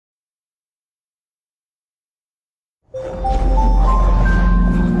Hey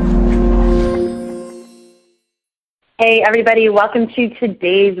everybody, welcome to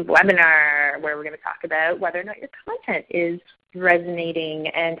today's webinar where we're going to talk about whether or not your content is resonating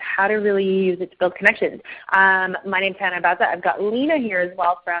and how to really use it to build connections. My name's Hannah Baza. I've got Lena here as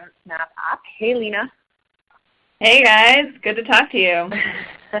well from SnapApp. Hey Lena. Hey guys, good to talk to you.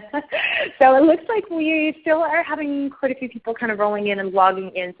 So it looks like we still are having quite a few people kind of rolling in and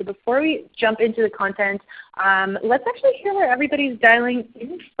logging in. So before we jump into the content, let's actually hear where everybody's dialing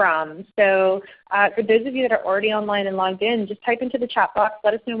in from. So for those of you that are already online and logged in, just type into the chat box.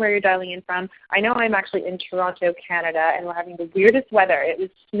 Let us know where you're dialing in from. I know I'm actually in Toronto, Canada, and we're having the weirdest weather. It was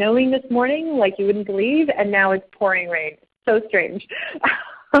snowing this morning like you wouldn't believe, and now it's pouring rain. So strange.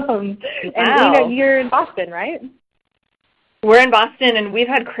 And Lena, you're in Boston, right? We're in Boston, and we've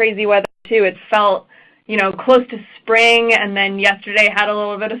had crazy weather too. It felt, close to spring, and then yesterday had a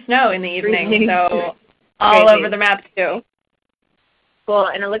little bit of snow in the evening, so all over the map too. Cool,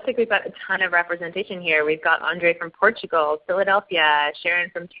 and it looks like we've got a ton of representation here. We've got Andre from Portugal, Philadelphia, Sharon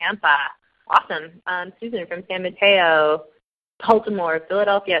from Tampa, awesome, Susan from San Mateo, Baltimore,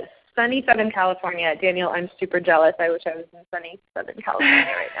 Philadelphia, sunny Southern California. Daniel, I'm super jealous. I wish I was in sunny Southern California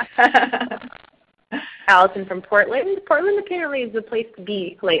right now. Allison from Portland. Portland apparently is the place to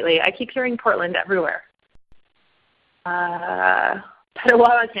be lately. I keep hearing Portland everywhere.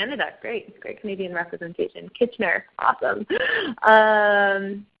 Petawawa, Canada. Great. Great Canadian representation. Kitchener. Awesome.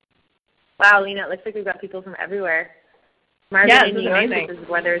 Wow, Lena, it looks like we've got people from everywhere. Margaret in New York, the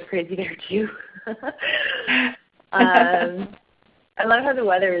weather is crazy there too. I love how the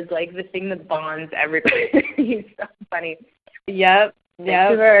weather is like the thing that bonds everybody. It's so funny. Yep.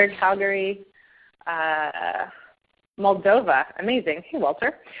 Vancouver, Calgary. Moldova, amazing. Hey,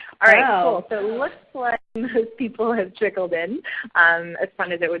 Walter. All right, cool. So it looks like most people have trickled in. As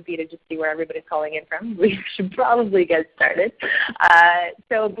fun as it would be to just see where everybody's calling in from, we should probably get started.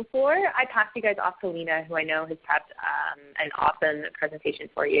 So before I pass you guys off to Lena, who I know has prepped an awesome presentation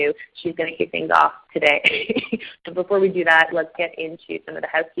for you, she's going to kick things off today. So before we do that, let's get into some of the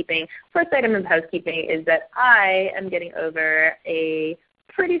housekeeping. First item of housekeeping is that I am getting over a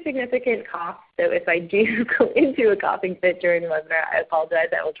pretty significant cough, so if I do go into a coughing fit during the webinar, I apologize.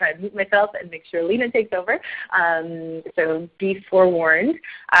 I will try and mute myself and make sure Lena takes over, so be forewarned.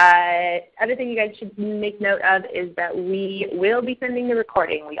 Other thing you guys should make note of is that we will be sending the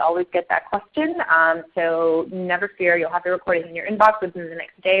recording. We always get that question, so never fear. You'll have the recording in your inbox within the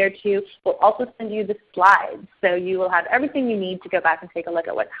next day or two. We'll also send you the slides, so you will have everything you need to go back and take a look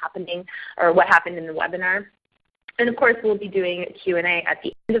at what's happening or what happened in the webinar. And of course, we'll be doing Q&A at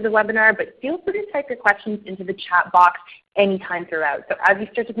the end of the webinar, but feel free to type your questions into the chat box anytime throughout. So as you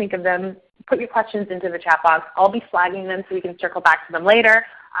start to think of them, put your questions into the chat box. I'll be flagging them so we can circle back to them later.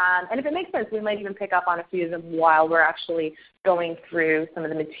 And if it makes sense, we might even pick up on a few of them while we're actually going through some of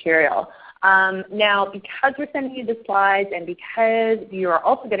the material. Now, because we're sending you the slides and because you are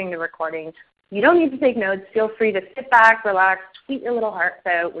also getting the recording, you don't need to take notes. Feel free to sit back, relax, tweet your little hearts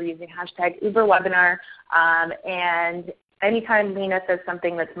out. We're using hashtag UberWebinar. And anytime Lena says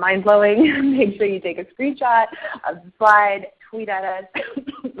something that's mind-blowing, make sure you take a screenshot of the slide, tweet at us.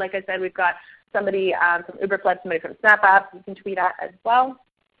 Like I said, we've got somebody from UberFlood, somebody from SnapApp you can tweet at as well.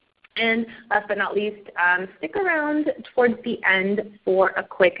 And last but not least, stick around towards the end for a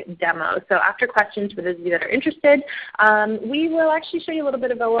quick demo. So after questions, for those of you that are interested, we will actually show you a little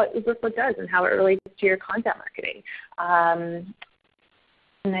bit about what UberFlood does and how it relates to your content marketing.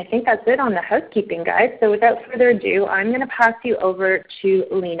 And I think that's it on the housekeeping, guys. So without further ado, I'm going to pass you over to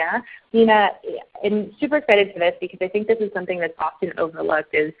Lena. Lena, I'm super excited for this because I think this is something that's often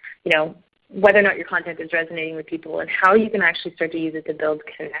overlooked is, whether or not your content is resonating with people and how you can actually start to use it to build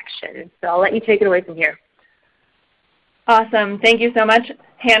connections. So I'll let you take it away from here. Awesome. Thank you so much,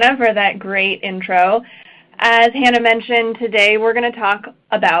 Hannah, for that great intro. As Hannah mentioned, today we're going to talk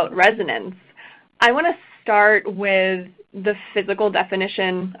about resonance. I want to start with the physical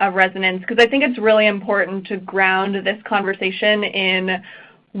definition of resonance because I think it's really important to ground this conversation in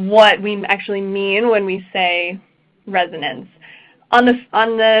what we actually mean when we say resonance. On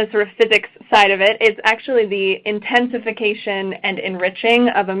the sort of physics side of it, it's actually the intensification and enriching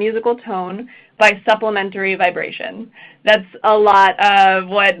of a musical tone by supplementary vibration. That's a lot of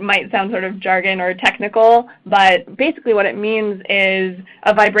what might sound sort of jargon or technical, but basically what it means is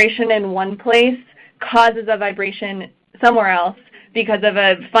a vibration in one place causes a vibration somewhere else because of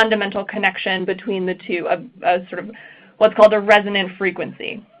a fundamental connection between the two, a sort of what's called a resonant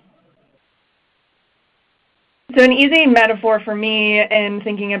frequency. So an easy metaphor for me in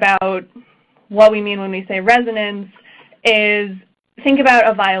thinking about what we mean when we say resonance is think about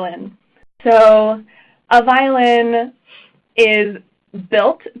a violin. So A violin is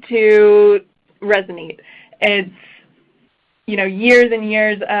built to resonate. It's, years and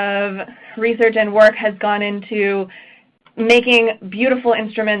years of research and work has gone into making beautiful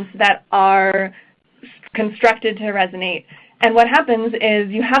instruments that are constructed to resonate. And what happens is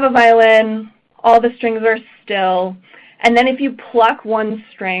you have a violin, all the strings are still, and then if you pluck one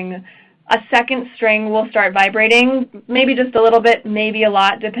string, a second string will start vibrating, maybe just a little bit, maybe a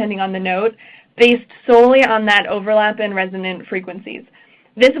lot, depending on the note, based solely on that overlap in resonant frequencies.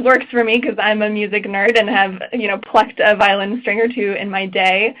 This works for me because I'm a music nerd and have, plucked a violin string or two in my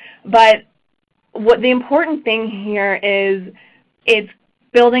day. But what the important thing here is it's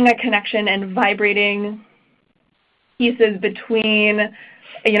building a connection and vibrating pieces between,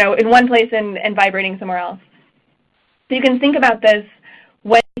 in one place and vibrating somewhere else. So you can think about this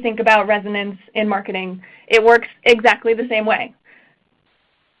when you think about resonance in marketing. It works exactly the same way.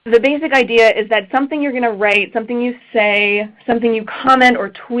 The basic idea is that something you're going to write, something you say, something you comment or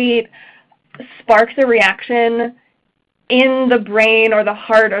tweet sparks a reaction in the brain or the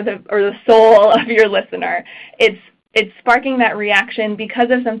heart or the soul of your listener. It's sparking that reaction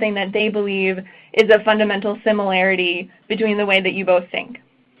because of something that they believe is a fundamental similarity between the way that you both think.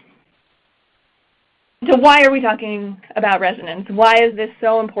 So why are we talking about resonance? Why is this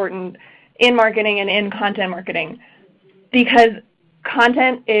so important in marketing and in content marketing? Because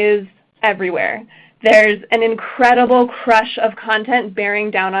content is everywhere. There's an incredible crush of content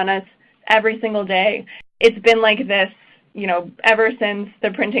bearing down on us every single day. It's been like this, ever since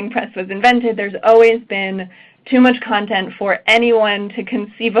the printing press was invented. There's always been too much content for anyone to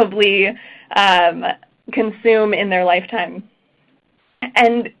conceivably consume in their lifetime.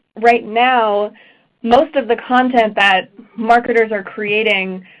 And right now, most of the content that marketers are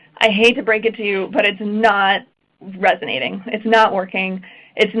creating, I hate to break it to you, but it's not resonating. It's not working.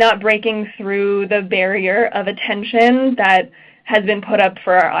 It's not breaking through the barrier of attention that has been put up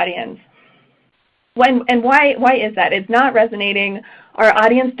for our audience. And why is that? It's not resonating. Our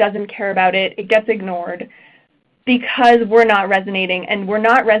audience doesn't care about it. It gets ignored because we're not resonating. And we're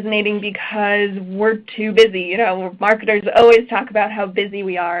not resonating because we're too busy. Marketers always talk about how busy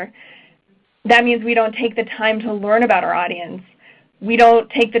we are. That means we don't take the time to learn about our audience. We don't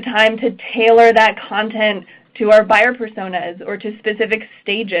take the time to tailor that content to our buyer personas or to specific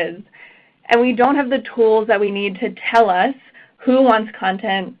stages. And we don't have the tools that we need to tell us who wants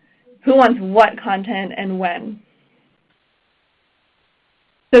content, who wants what content, and when.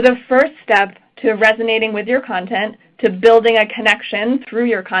 So the first step to resonating with your content, to building a connection through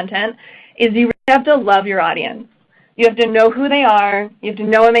your content, is you have to love your audience. You have to know who they are, you have to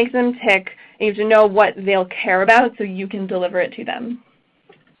know what makes them tick, and you have to know what they'll care about so you can deliver it to them.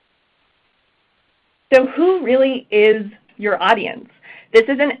 So who really is your audience? This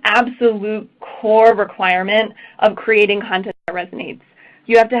is an absolute core requirement of creating content that resonates.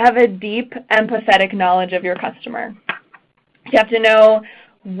 You have to have a deep, empathetic knowledge of your customer. You have to know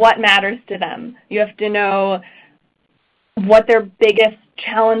what matters to them. You have to know what their biggest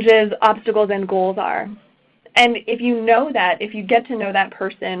challenges, obstacles, and goals are. And if you know that, if you get to know that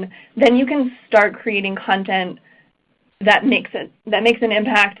person, then you can start creating content that makes an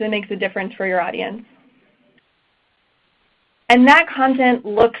impact, that makes a difference for your audience. And that content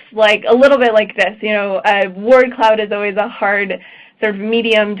looks like a little bit like this. A word cloud is always a hard sort of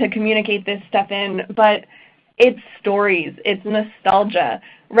medium to communicate this stuff in, but it's stories, it's nostalgia.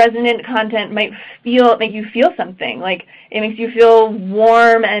 Resonant content might make you feel something, like it makes you feel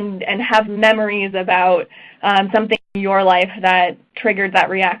warm and have memories about something in your life that triggered that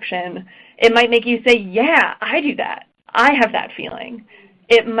reaction. It might make you say, yeah, I do that. I have that feeling.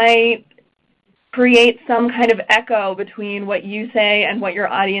 It might create some kind of echo between what you say and what your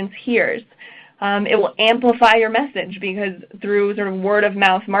audience hears. It will amplify your message because through sort of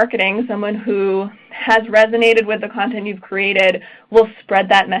word-of-mouth marketing, someone who has resonated with the content you've created will spread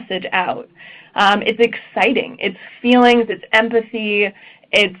that message out. It's exciting. It's feelings. It's empathy.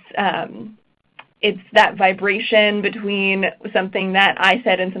 It's that vibration between something that I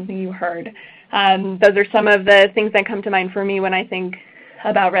said and something you heard. Those are some of the things that come to mind for me when I think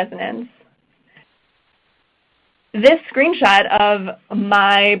about resonance. This screenshot of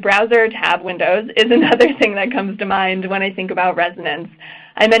my browser tab windows is another thing that comes to mind when I think about resonance.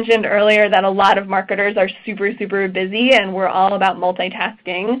 I mentioned earlier that a lot of marketers are super, super busy and we're all about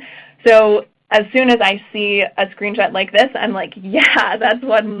multitasking. So as soon as I see a screenshot like this, I'm like, yeah, that's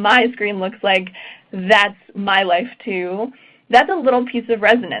what my screen looks like. That's my life too. That's a little piece of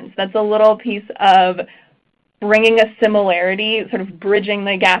resonance. That's a little piece of bringing a similarity, sort of bridging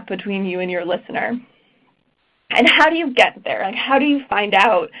the gap between you and your listener. And how do you get there? Like, how do you find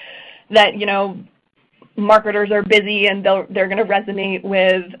out that, marketers are busy and they're going to resonate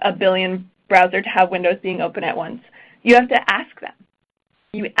with a billion browser tab windows being open at once. You have to ask them.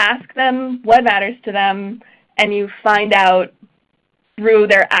 You ask them what matters to them, and you find out through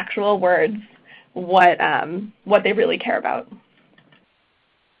their actual words what they really care about.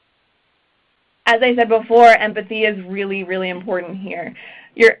 As I said before, empathy is really, really important here.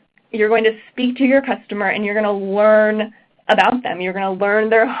 You're going to speak to your customer, and you're going to learn about them. You're going to learn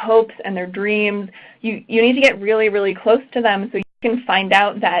their hopes and their dreams. You need to get really, really close to them so you can find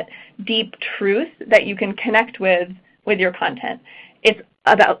out that deep truth that you can connect with your content. It's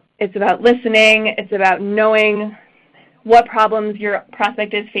about listening. It's about knowing what problems your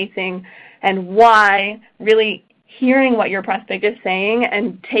prospect is facing and why, really hearing what your prospect is saying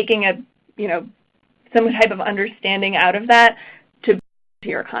and taking some type of understanding out of that to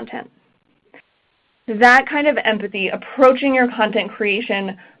your content. That kind of empathy, approaching your content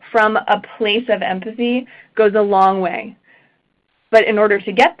creation from a place of empathy, goes a long way. But in order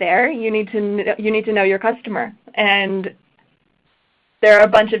to get there, you need to know your customer. And there are a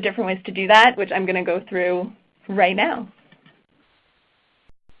bunch of different ways to do that, which I'm going to go through right now.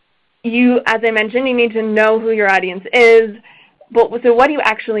 As I mentioned, you need to know who your audience is. So what do you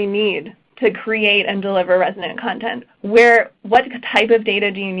actually need to create and deliver resonant content? What type of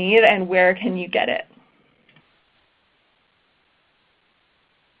data do you need, and where can you get it?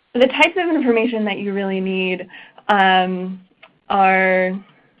 The types of information that you really need are,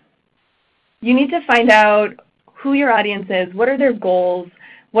 you need to find out who your audience is, what are their goals,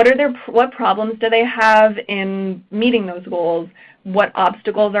 what problems do they have in meeting those goals, what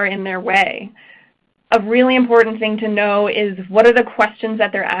obstacles are in their way. A really important thing to know is what are the questions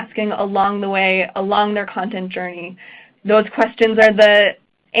that they're asking along the way, along their content journey. Those questions are the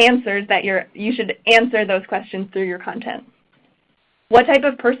answers that you should answer those questions through your content. What type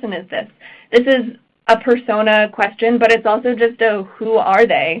of person is this? This is a persona question, but it's also just a who are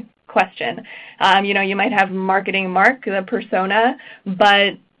they question. You might have marketing Mark, the persona,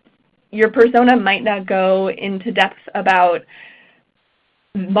 but your persona might not go into depth about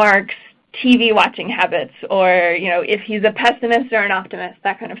Mark's TV watching habits, or if he's a pessimist or an optimist,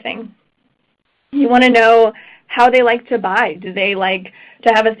 that kind of thing. You want to know how they like to buy. Do they like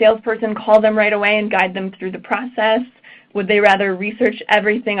to have a salesperson call them right away and guide them through the process? Would they rather research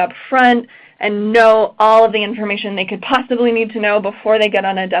everything up front and know all of the information they could possibly need to know before they get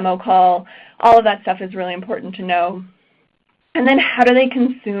on a demo call? All of that stuff is really important to know. And then how do they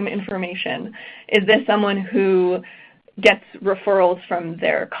consume information? Is this someone who gets referrals from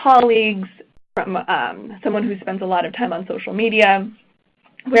their colleagues, from someone who spends a lot of time on social media?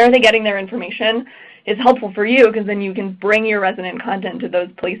 Where are they getting their information is helpful for you, because then you can bring your resonant content to those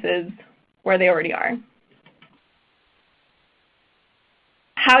places where they already are.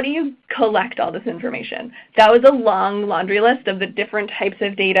 How do you collect all this information? That was a long laundry list of the different types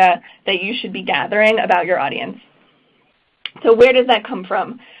of data that you should be gathering about your audience. So where does that come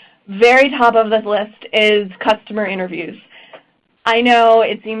from? Very top of this list is customer interviews. I know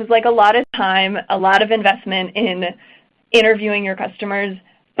it seems like a lot of time, a lot of investment in interviewing your customers,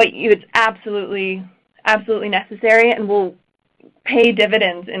 but it's absolutely necessary and will pay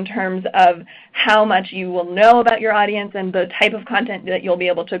dividends in terms of how much you will know about your audience and the type of content that you'll be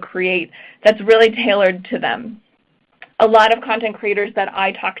able to create that's really tailored to them. A lot of content creators that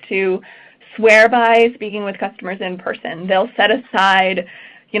I talk to swear by speaking with customers in person. They'll set aside,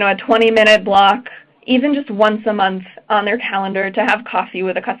 a 20-minute block, even just once a month on their calendar to have coffee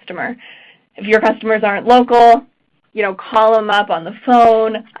with a customer. If your customers aren't local, call them up on the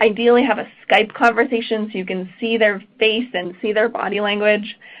phone. Ideally have a Skype conversation so you can see their face and see their body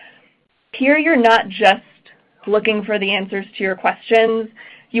language. Here you're not just looking for the answers to your questions.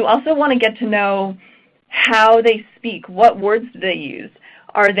 You also want to get to know how they speak. What words do they use?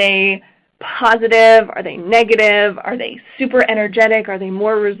 Are they positive? Are they negative? Are they super energetic? Are they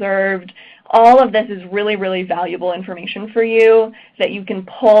more reserved? All of this is really, really valuable information for you that you can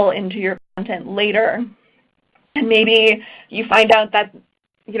pull into your content later. And maybe you find out that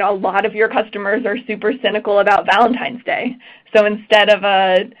a lot of your customers are super cynical about Valentine's Day. So instead of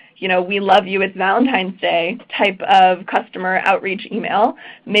a we love you, it's Valentine's Day type of customer outreach email,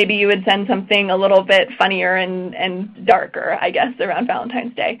 maybe you would send something a little bit funnier and darker, I guess, around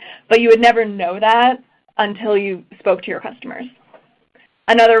Valentine's Day. But you would never know that until you spoke to your customers.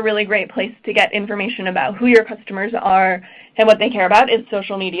 Another really great place to get information about who your customers are and what they care about is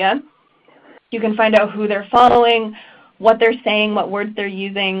social media. You can find out who they're following, what they're saying, what words they're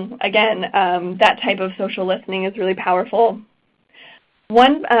using. Again, that type of social listening is really powerful.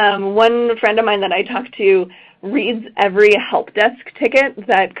 One friend of mine that I talk to reads every help desk ticket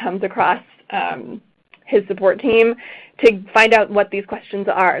that comes across his support team to find out what these questions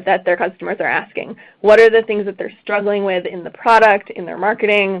are that their customers are asking. What are the things that they're struggling with in the product, in their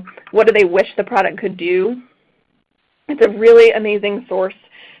marketing? What do they wish the product could do? It's a really amazing source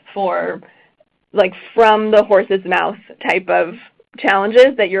for, like, from the horse's mouth type of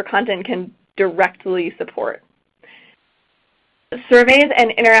challenges that your content can directly support. Surveys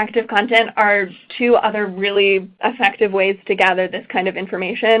and interactive content are two other really effective ways to gather this kind of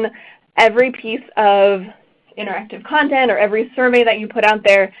information. Every piece of interactive content or every survey that you put out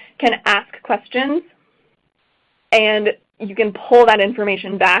there can ask questions, and you can pull that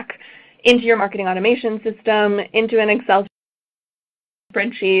information back into your marketing automation system, into an Excel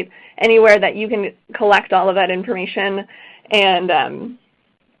spreadsheet, anywhere that you can collect all of that information and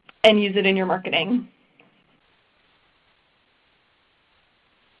use it in your marketing.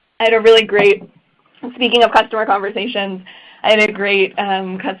 I had a really great, speaking of customer conversations, I had a great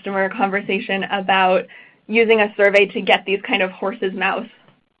customer conversation about using a survey to get these kind of horse's mouth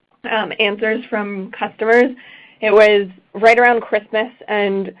answers from customers. It was right around Christmas,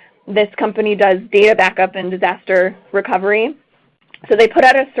 and this company does data backup and disaster recovery. So they put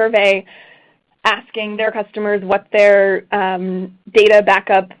out a survey asking their customers what their data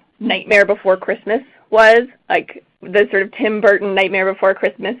backup nightmare before Christmas was, like the sort of Tim Burton Nightmare Before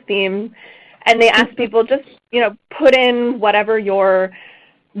Christmas theme. And they asked people just, put in whatever your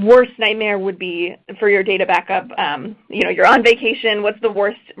worst nightmare would be for your data backup. You're on vacation, what's the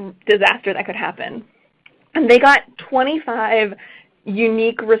worst disaster that could happen? And they got 25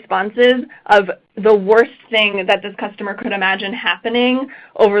 unique responses of the worst thing that this customer could imagine happening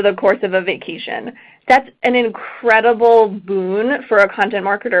over the course of a vacation. That's an incredible boon for a content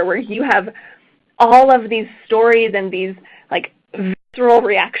marketer, where you have all of these stories and these visceral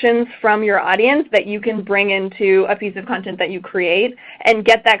reactions from your audience that you can bring into a piece of content that you create and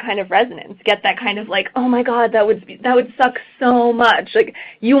get that kind of resonance, get that kind of oh my God, that would suck so much.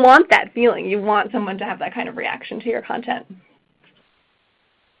 You want that feeling. You want someone to have that kind of reaction to your content.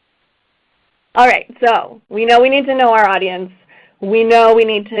 All right, so we know we need to know our audience. We know we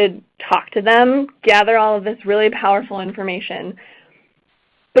need to talk to them, gather all of this really powerful information.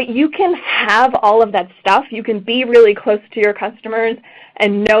 But you can have all of that stuff. You can be really close to your customers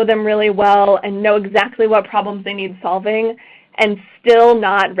and know them really well and know exactly what problems they need solving and still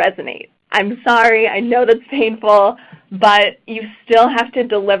not resonate. I'm sorry, I know that's painful, but you still have to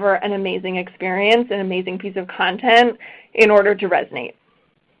deliver an amazing experience, an amazing piece of content in order to resonate.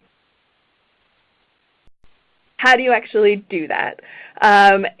 How do you actually do that?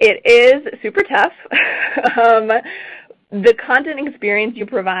 It is super tough. The content experience you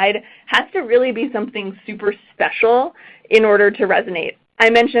provide has to really be something super special in order to resonate. I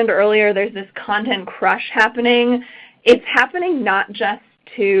mentioned earlier there's this content crush happening. It's happening not just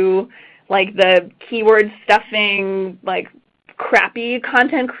to the keyword stuffing, crappy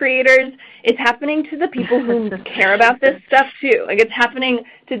content creators. It's happening to the people who care about this stuff too. It's happening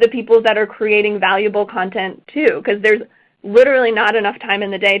to the people that are creating valuable content too, because there's literally not enough time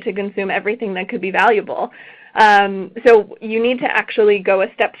in the day to consume everything that could be valuable. So you need to actually go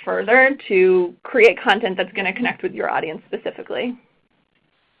a step further to create content that's going to connect with your audience specifically.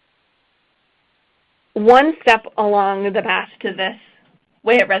 One step along the path to this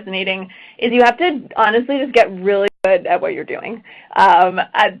way of resonating is you have to honestly just get really good at what you're doing.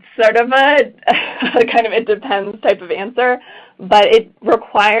 It's sort of a kind of it depends type of answer, but it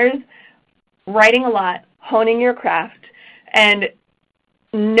requires writing a lot, honing your craft, and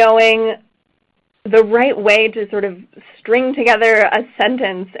knowing the right way to sort of string together a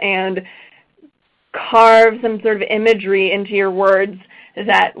sentence and carve some sort of imagery into your words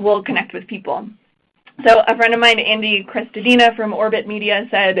that will connect with people. So a friend of mine, Andy Crestodina from Orbit Media,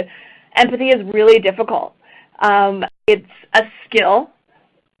 said, empathy is really difficult. It's a skill,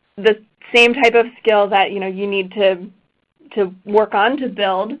 the same type of skill that you need to work on, to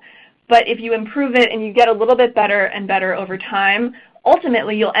build. But if you improve it and you get a little bit better and better over time,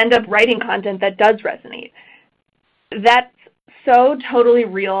 ultimately you'll end up writing content that does resonate. That's so totally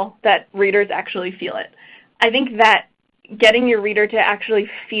real that readers actually feel it. I think that getting your reader to actually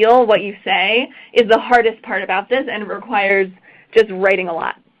feel what you say is the hardest part about this, and it requires just writing a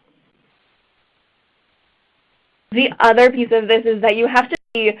lot. The other piece of this is that you have to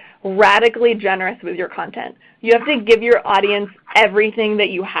be radically generous with your content. You have to give your audience everything that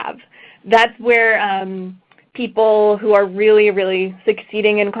you have. That's where people who are really, really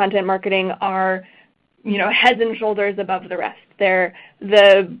succeeding in content marketing are, heads and shoulders above the rest. They're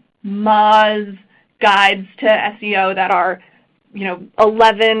the Moz guides to SEO that are,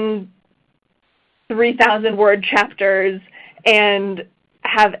 11 3,000-word chapters and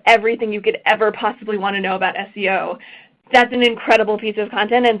have everything you could ever possibly want to know about SEO. That's an incredible piece of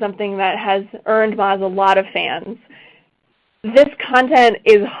content and something that has earned Moz a lot of fans. This content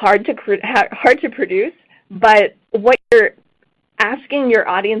is hard to produce, but what you're asking your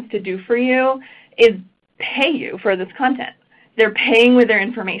audience to do for you is pay you for this content. They're paying with their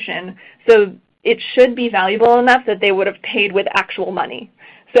information, so it should be valuable enough that they would have paid with actual money.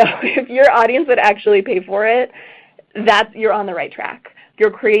 So if your audience would actually pay for it, you're on the right track.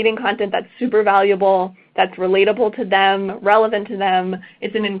 You're creating content that's super valuable, that's relatable to them, relevant to them.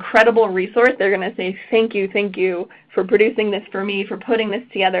 It's an incredible resource. They're going to say, thank you for producing this for me, for putting this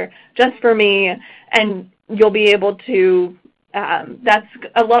together just for me. And you'll be able to, that's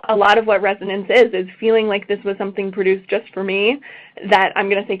a lot of what resonance is feeling like this was something produced just for me that I'm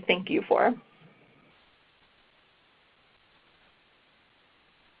going to say thank you for.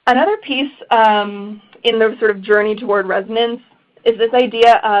 Another piece in the sort of journey toward resonance is this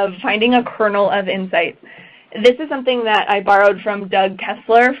idea of finding a kernel of insight. This is something that I borrowed from Doug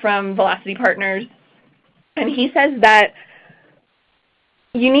Kessler from Velocity Partners. And he says that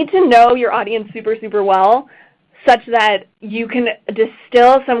you need to know your audience super, super well such that you can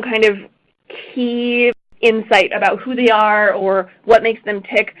distill some kind of key insight about who they are or what makes them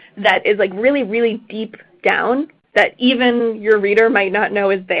tick that is like really, really deep down that even your reader might not know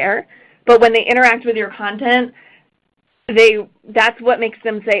is there. But when they interact with your content, that's what makes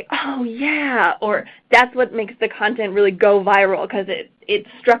them say, oh yeah, or that's what makes the content really go viral because it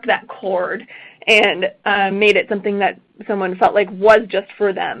struck that chord and made it something that someone felt like was just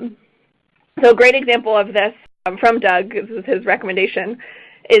for them. So a great example of this from Doug, this was his recommendation,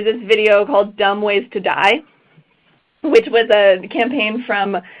 is this video called Dumb Ways to Die, which was a campaign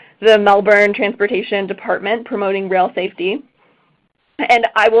from the Melbourne Transportation Department promoting rail safety. And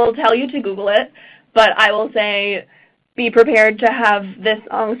I will tell you to Google it, but I will say be prepared to have this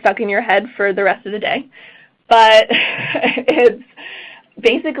song stuck in your head for the rest of the day. But it's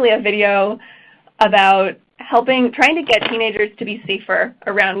basically a video about trying to get teenagers to be safer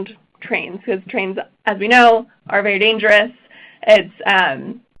around trains, because trains, as we know, are very dangerous. It's,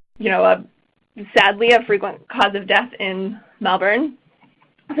 sadly a frequent cause of death in Melbourne.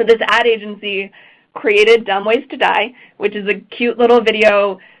 So this ad agency created Dumb Ways to Die, which is a cute little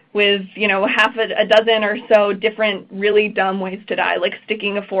video with, half a dozen or so different really dumb ways to die, like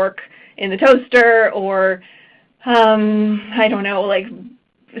sticking a fork in the toaster or, like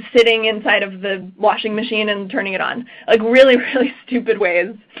sitting inside of the washing machine and turning it on. Like really, really stupid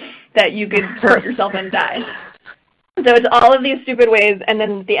ways that you could hurt yourself and die. So it's all of these stupid ways, and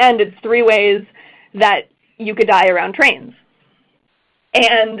then at the end it's 3 ways that you could die around trains.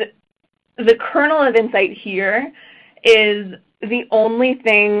 And the kernel of insight here is the only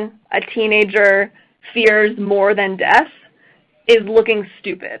thing a teenager fears more than death is looking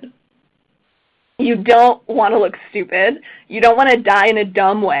stupid. You don't want to look stupid. You don't want to die in a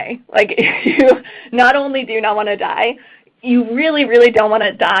dumb way. Like, you not only do you not want to die, you really, really don't want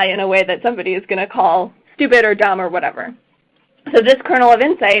to die in a way that somebody is going to call stupid or dumb or whatever. So this kernel of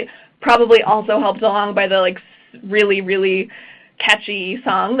insight probably also helped along by the really, really catchy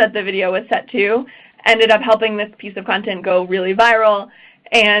song that the video was set to, ended up helping this piece of content go really viral.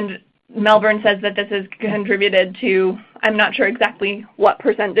 And Melbourne says that this has contributed to, I'm not sure exactly what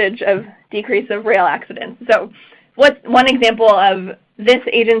percentage of decrease of rail accidents. So what's one example of this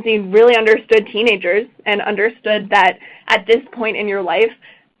agency really understood teenagers and understood that at this point in your life,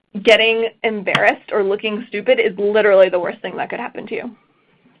 getting embarrassed or looking stupid is literally the worst thing that could happen to you.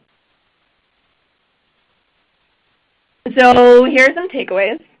 So here are some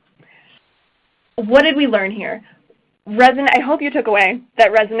takeaways. What did we learn here? I hope you took away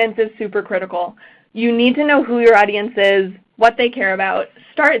that resonance is super critical. You need to know who your audience is, what they care about.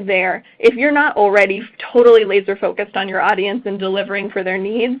 Start there. If you're not already totally laser focused on your audience and delivering for their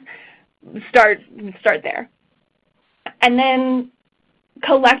needs, start there. And then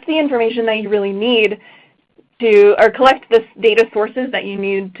collect the information that you really need or collect the data sources that you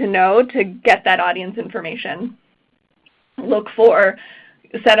need to know to get that audience information. Look for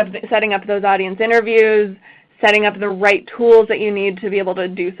setting up those audience interviews, setting up the right tools that you need to be able to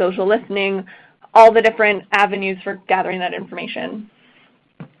do social listening, all the different avenues for gathering that information.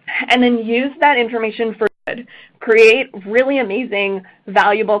 And then use that information for good. Create really amazing,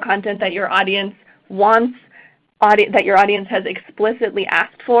 valuable content that your audience wants, that your audience has explicitly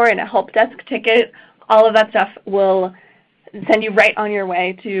asked for in a help desk ticket. All of that stuff will send you right on your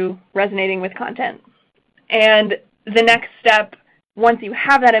way to resonating with content. And the next step, once you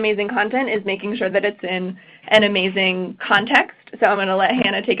have that amazing content, is making sure that it's in an amazing context. So I'm going to let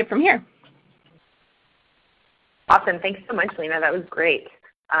Hannah take it from here. Awesome. Thanks so much, Lena. That was great.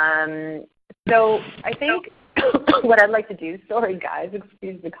 So I think what I'd like to do, sorry guys,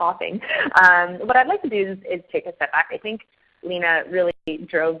 excuse the coughing. What I'd like to do is take a step back. I think Lena really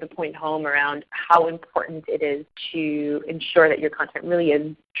drove the point home around how important it is to ensure that your content really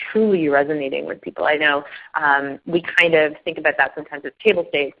is truly resonating with people. I know we kind of think about that sometimes as table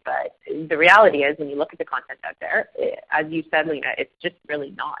stakes, but the reality is when you look at the content out there, as you said, Lena, it's just really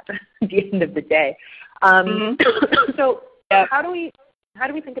not at the end of the day. So how do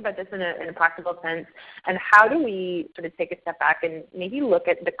we think about this in a practical sense, and how do we sort of take a step back and maybe look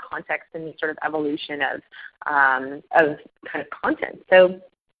at the context and the sort of evolution of kind of content? So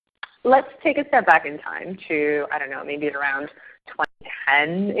let's take a step back in time to, I don't know, maybe around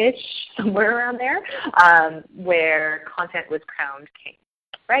 2010-ish, somewhere around there, where content was crowned king.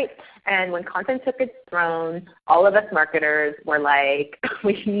 Right? And when content took its throne, all of us marketers were like,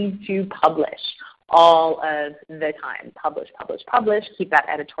 we need to publish all of the time. Publish, publish, publish. Keep that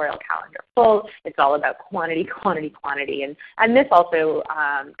editorial calendar full. It's all about quantity, quantity, quantity. And this also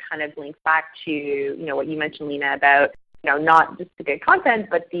kind of links back to what you mentioned, Lena, about not just the good content,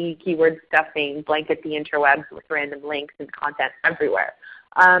 but the keyword stuffing, blanket the interwebs with random links and content everywhere.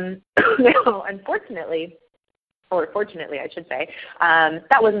 Now, unfortunately, or fortunately I should say,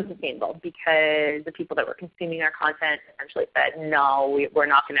 that wasn't sustainable because the people that were consuming our content essentially said, no, we're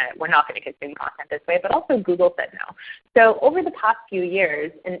not going to consume content this way, but also Google said no. So over the past few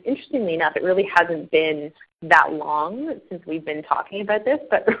years, and interestingly enough, it really hasn't been that long since we've been talking about this,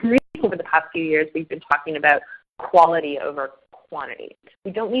 but really over the past few years we've been talking about quality over quantity.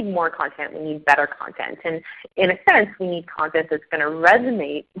 We don't need more content, we need better content. And in a sense, we need content that's going to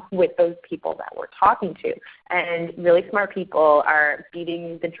resonate with those people that we're talking to. And really smart people are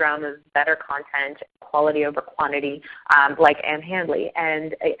beating the drum of better content, quality over quantity, like Anne Handley.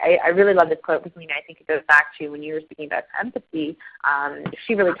 And I really love this quote because I think it goes back to when you were speaking about empathy.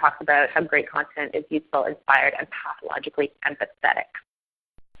 She really talks about how great content is useful, inspired, and pathologically empathetic.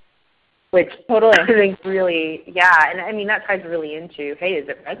 Which totally, I think really, and I mean that ties really into, hey, is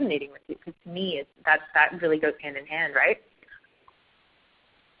it resonating with you? Because to me, that really goes hand in hand, right?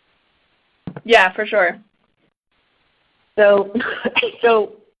 Yeah, for sure. So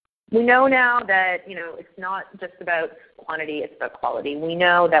we know now that it's not just about quantity; it's about quality. We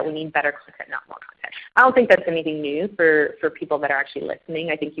know that we need better content, not more content. I don't think that's anything new for people that are actually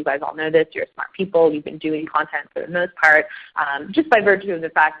listening. I think you guys all know this. You're smart people. You've been doing content for the most part. Just by virtue of the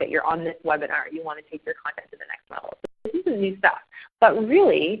fact that you're on this webinar, you want to take your content to the next level. So this isn't new stuff. But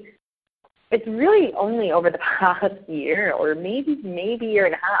really, it's really only over the past year or maybe year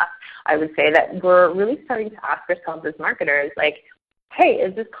and a half, I would say, that we're really starting to ask ourselves as marketers, like, hey,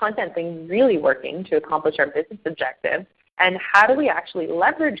 is this content thing really working to accomplish our business objectives? And how do we actually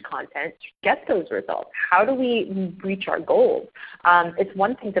leverage content to get those results? How do we reach our goals? It's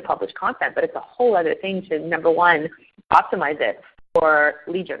one thing to publish content, but it's a whole other thing to, number one, optimize it for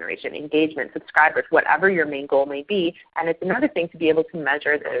lead generation, engagement, subscribers, whatever your main goal may be. And it's another thing to be able to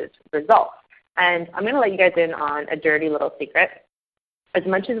measure those results. And I'm going to let you guys in on a dirty little secret. As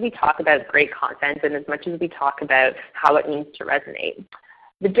much as we talk about great content and as much as we talk about how it needs to resonate,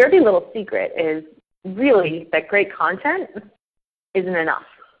 the dirty little secret is really that great content isn't enough.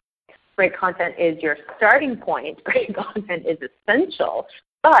 Great content is your starting point. Great content is essential,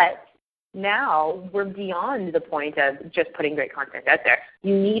 but now we're beyond the point of just putting great content out there.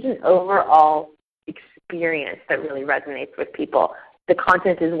 You need an overall experience that really resonates with people. The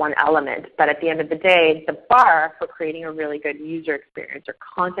content is one element, but at the end of the day, the bar for creating a really good user experience or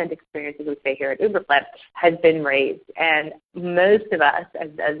content experience, as we say here at Uberflip, has been raised. And most of us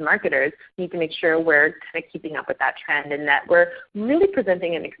as marketers need to make sure we're kind of keeping up with that trend and that we're really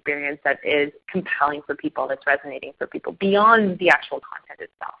presenting an experience that is compelling for people, that's resonating for people beyond the actual content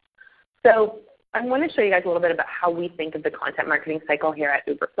itself. So I want to show you guys a little bit about how we think of the content marketing cycle here at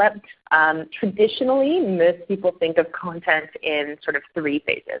Uberflip. Traditionally, most people think of content in sort of three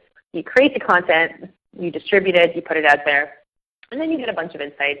phases. You create the content, you distribute it, you put it out there, and then you get a bunch of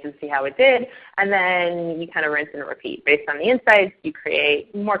insights and see how it did, and then you kind of rinse and repeat. Based on the insights, you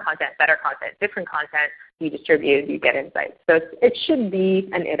create more content, better content, different content, you distribute, you get insights. So it should be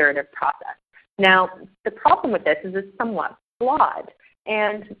an iterative process. Now, the problem with this is it's somewhat flawed.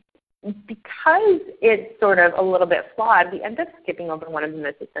 And because it's sort of a little bit flawed, we end up skipping over one of the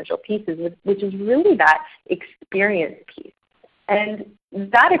most essential pieces, which is really that experience piece. And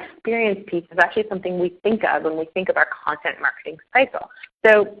that experience piece is actually something we think of when we think of our content marketing cycle.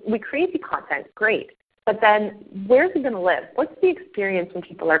 So we create the content, great, but then where's it going to live? What's the experience when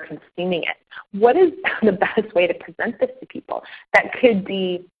people are consuming it? What is the best way to present this to people? That could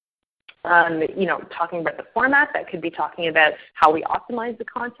be talking about the format. That could be talking about how we optimize the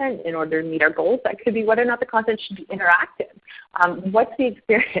content in order to meet our goals. That could be whether or not the content should be interactive. What's the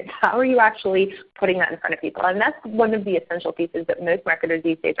experience? How are you actually putting that in front of people? And that's one of the essential pieces that most marketers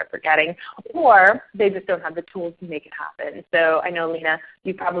these days are forgetting, or they just don't have the tools to make it happen. So I know, Lena,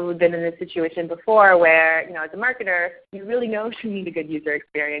 you've probably been in this situation before where, as a marketer, you really know you need a good user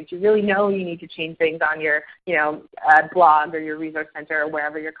experience. You really know you need to change things on your, blog or your resource center or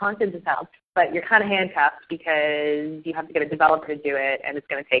wherever your content is held, but you're kind of handcuffed because you have to get a developer to do it, and it's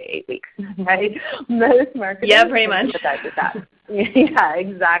going to take 8 weeks, right? Most marketers. Yeah, pretty much. Yeah,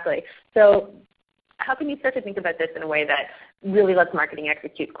 exactly. So how can you start to think about this in a way that really lets marketing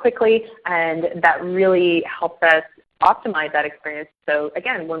execute quickly and that really helps us optimize that experience so,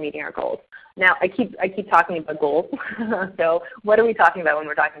 again, we're meeting our goals? Now, I keep talking about goals. So what are we talking about when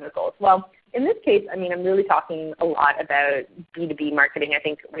we're talking about goals? Well, in this case, I'm really talking a lot about B2B marketing. I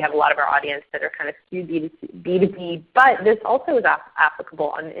think we have a lot of our audience that are kind of skewed B2B, but this also is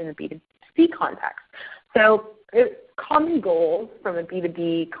applicable in the B2C context. So common goals from a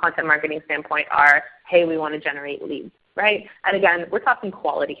B2B content marketing standpoint are, hey, we want to generate leads, right? And again, we're talking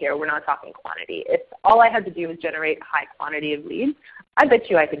quality here. We're not talking quantity. If all I had to do was generate a high quantity of leads, I bet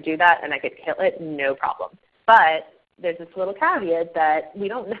you I could do that and I could kill it, no problem. But there's this little caveat that we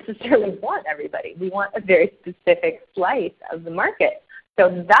don't necessarily want everybody. We want a very specific slice of the market.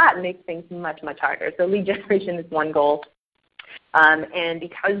 So that makes things much, much harder. So lead generation is one goal. And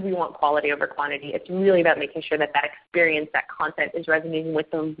because we want quality over quantity, it's really about making sure that experience, that content is resonating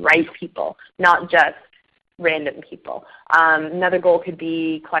with the right people, not just random people. Another goal could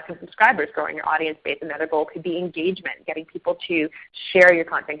be collecting subscribers, growing your audience base. Another goal could be engagement, getting people to share your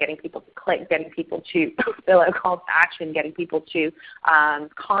content, getting people to click, getting people to fill out calls to action, getting people to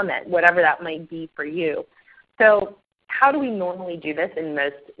comment, whatever that might be for you. So how do we normally do this in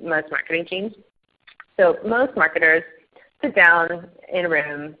most marketing teams? So most marketers sit down in a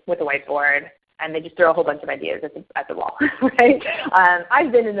room with a whiteboard and they just throw a whole bunch of ideas at the wall, right?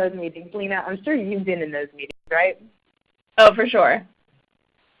 I've been in those meetings. Lena, I'm sure you've been in those meetings, right? Oh, for sure.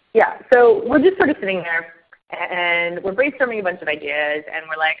 Yeah, so we're just sort of sitting there and we're brainstorming a bunch of ideas and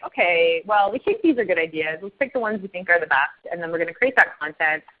we're like, okay, well, we think these are good ideas. Let's pick the ones we think are the best, and then we're going to create that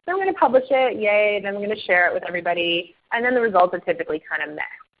content. Then we're going to publish it, yay, and then we're going to share it with everybody, and then the results are typically kind of meh.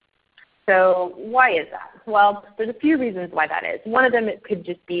 So why is that? Well, there's a few reasons why that is. One of them, it could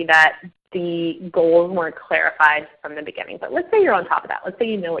just be that the goals weren't clarified from the beginning. But let's say you're on top of that. Let's say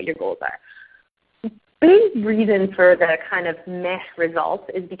you know what your goals are. Big reason for the kind of meh results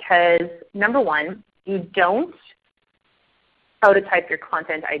is because, number one, you don't prototype your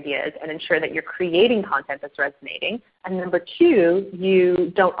content ideas and ensure that you're creating content that's resonating. And number two,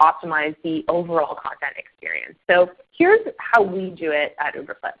 you don't optimize the overall content experience. So here's how we do it at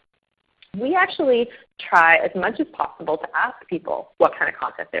Uberflip. We actually try as much as possible to ask people what kind of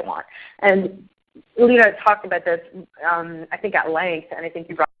content they want. And Lena talked about this, I think, at length, and I think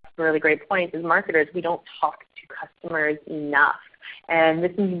you brought up some really great points. As marketers, we don't talk to customers enough. And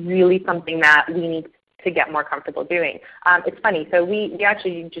this is really something that we need to get more comfortable doing. It's funny. So we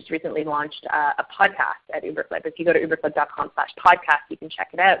actually just recently launched a podcast at Uberflip. If you go to uberflip.com/podcast, you can check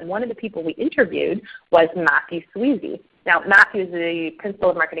it out. And one of the people we interviewed was Matthew Sweezy. Now, Matthew is the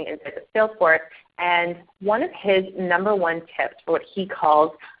Principal of Marketing Insights at Salesforce, and one of his number one tips for what he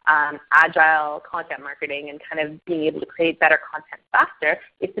calls agile content marketing and kind of being able to create better content faster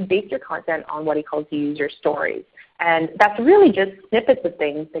is to base your content on what he calls user stories. And that's really just snippets of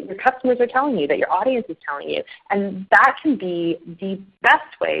things that your customers are telling you, that your audience is telling you. And that can be the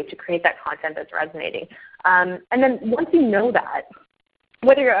best way to create that content that's resonating. And then once you know that,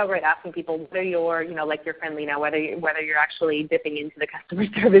 whether you're outright asking people, whether you're, like your friend Lena, whether you're actually dipping into the customer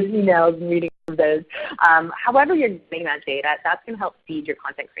service emails and reading those, however you're getting that data, that's going to help feed your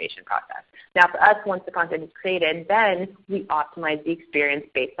content creation process. Now for us, once the content is created, then we optimize the experience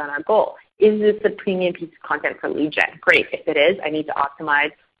based on our goal. Is this a premium piece of content for lead gen? Great. If it is, I need to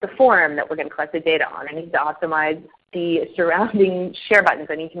optimize the forum that we're going to collect the data on. I need to optimize the surrounding share buttons.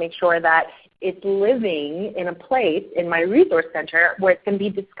 I need to make sure that it's living in a place in my resource center where it's going to be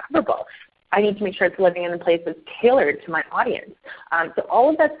discoverable. I need to make sure it's living in a place that's tailored to my audience. So all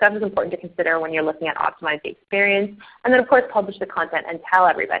of that stuff is important to consider when you're looking at optimize the experience. And then, of course, publish the content and tell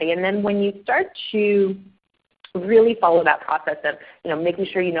everybody. And then when you start to really follow that process of making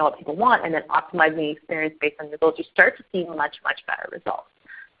sure you know what people want and then optimizing the experience based on your goals, you start to see much, much better results.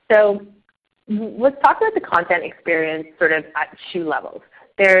 So let's talk about the content experience sort of at two levels.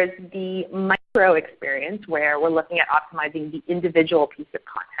 There's the micro experience where we're looking at optimizing the individual piece of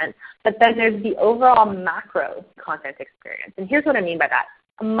content, but then there's the overall macro content experience. And here's what I mean by that.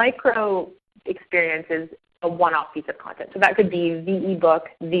 A micro experience is a one-off piece of content. So that could be the ebook,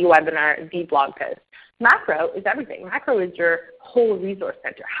 the webinar, the blog post. Macro is everything. Macro is your whole resource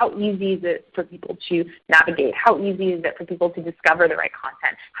center. How easy is it for people to navigate? How easy is it for people to discover the right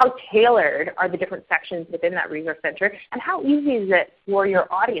content? How tailored are the different sections within that resource center? And how easy is it for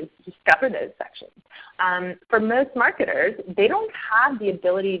your audience to discover those sections? For most marketers, they don't have the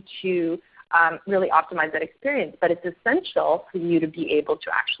ability to really optimize that experience, but it's essential for you to be able to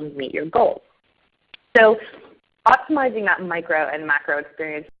actually meet your goals. So optimizing that micro and macro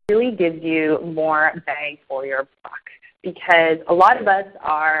experience really gives you more bang for your buck, because a lot of us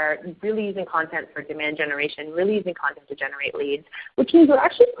are really using content for demand generation, really using content to generate leads, which means we're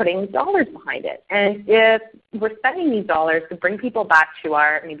actually putting dollars behind it. And if we're spending these dollars to bring people back to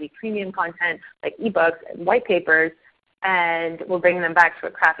our maybe premium content like ebooks and white papers, and we're bringing them back to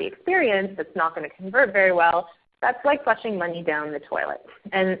a crappy experience that's not going to convert very well, that's like flushing money down the toilet.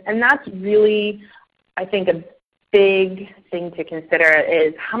 And that's really, I think, a big thing to consider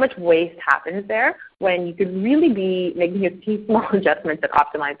is how much waste happens there when you could really be making a few small adjustments that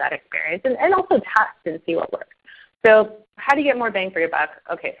optimize that experience and also test and see what works. So how do you get more bang for your buck?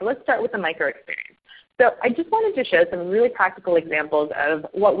 Okay, so let's start with the micro experience. So I just wanted to show some really practical examples of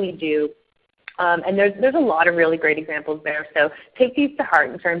what we do. And there's a lot of really great examples there. So take these to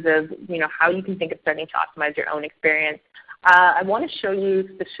heart in terms of how you can think of starting to optimize your own experience. I want to show you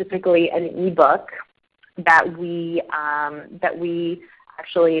specifically an ebook that we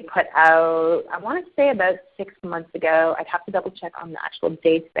actually put out, I want to say about 6 months ago. I'd have to double check on the actual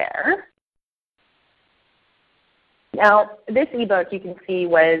date there. Now, this ebook you can see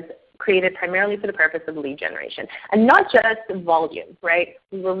was created primarily for the purpose of lead generation, and not just volume, right?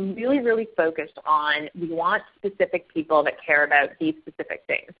 We were really, really focused on we want specific people that care about these specific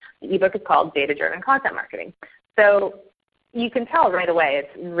things. The ebook is called Data-Driven Content Marketing. So you can tell right away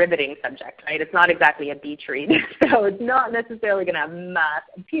it's a riveting subject, right? It's not exactly a beach read, so it's not necessarily going to have mass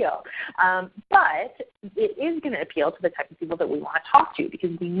appeal. But it is going to appeal to the type of people that we want to talk to,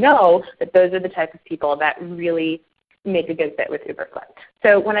 because we know that those are the type of people that really make a good fit with Uberflip.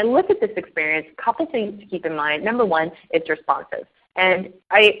 So when I look at this experience, a couple things to keep in mind. Number one, it's responsive. And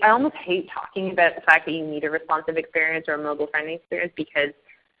I almost hate talking about the fact that you need a responsive experience or a mobile-friendly experience, because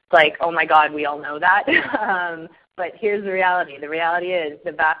like, oh my God, we all know that. But here's the reality. The reality is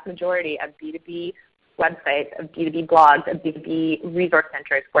the vast majority of B2B websites, of B2B blogs, of B2B resource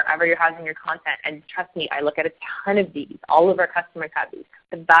centers, wherever you're housing your content, and trust me, I look at a ton of these. All of our customers have these.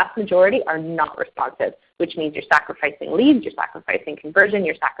 The vast majority are not responsive, which means you're sacrificing leads, you're sacrificing conversion,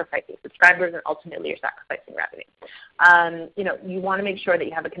 you're sacrificing subscribers, and ultimately you're sacrificing revenue. You want to make sure that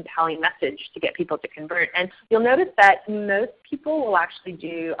you have a compelling message to get people to convert. And you'll notice that most people will actually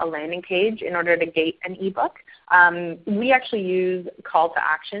do a landing page in order to gate an ebook. We actually use call to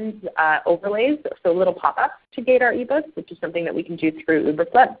actions overlays, so little pop-ups to gate our ebooks, which is something that we can do through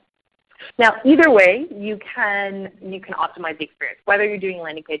Uberflip. Now, either way, you can optimize the experience, whether you're doing a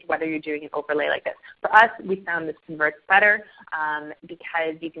landing page, whether you're doing an overlay like this. For us, we found this converts better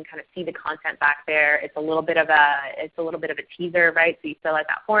because you can kind of see the content back there. It's a little bit of a teaser, right? So you fill out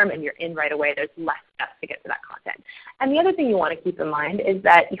that form and you're in right away. There's less steps to get to that content. And the other thing you want to keep in mind is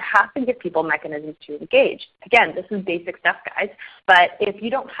that you have to give people mechanisms to engage. Again, this is basic stuff, guys. But if you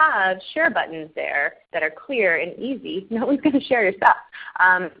don't have share buttons there that are clear and easy, no one's going to share your stuff.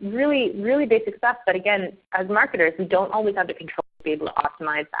 Really basic stuff, but again, as marketers, we don't always have the control to be able to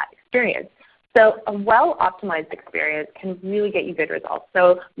optimize that experience. So a well-optimized experience can really get you good results.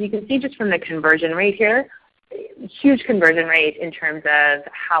 So you can see just from the conversion rate here, huge conversion rate in terms of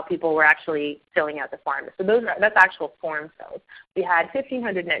how people were actually filling out the form. So that's actual form fills. We had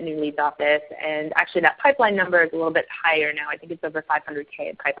 1,500 net new leads off this, and actually that pipeline number is a little bit higher now. I think it's over 500K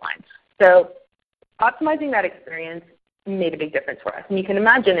in pipeline. So optimizing that experience made a big difference for us. And you can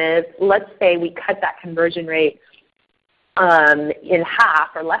imagine if, let's say we cut that conversion rate in half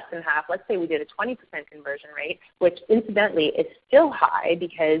or less than half. Let's say we did a 20% conversion rate, which incidentally is still high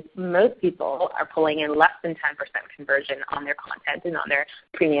because most people are pulling in less than 10% conversion on their content and on their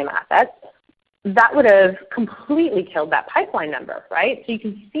premium assets. That would have completely killed that pipeline number, right? So you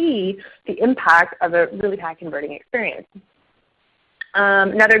can see the impact of a really high converting experience.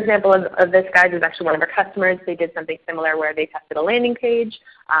 Another example of this, guys, is actually one of our customers. They did something similar where they tested a landing page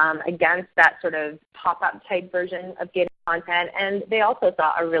against that sort of pop-up type version of gated content, and they also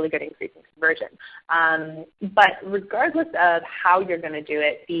saw a really good increase in conversion. But regardless of how you're going to do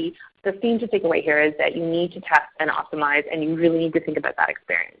it, the theme to take away here is that you need to test and optimize, and you really need to think about that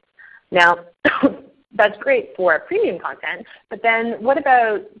experience. Now, that's great for premium content, but then what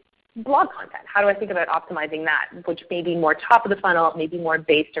about blog content. How do I think about optimizing that, which may be more top of the funnel, maybe more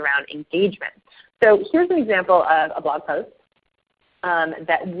based around engagement? So here's an example of a blog post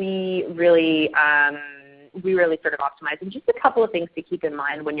that we really sort of optimize. And just a couple of things to keep in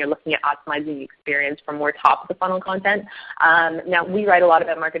mind when you're looking at optimizing the experience for more top of the funnel content. Now, we write a lot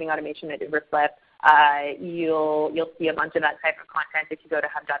about marketing automation at Uberflip. You'll see a bunch of that type of content if you go to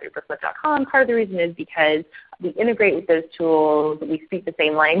hub.uberflip.com. Part of the reason is because we integrate with those tools. We speak the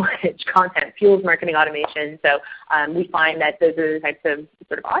same language. Content fuels marketing automation. So we find that those are the types of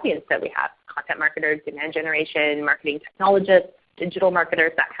sort of audience that we have: content marketers, demand generation, marketing technologists, digital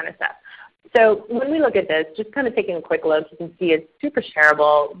marketers, that kind of stuff. So when we look at this, just kind of taking a quick look, you can see it's super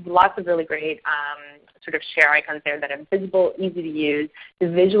shareable, lots of really great sort of share icons there that are visible, easy to use. The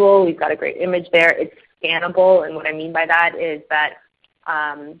visual, we've got a great image there. It's scannable, and what I mean by that is that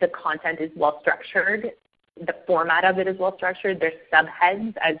the content is well structured. The format of it is well structured. There's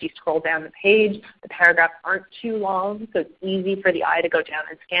subheads as you scroll down the page. The paragraphs aren't too long, so it's easy for the eye to go down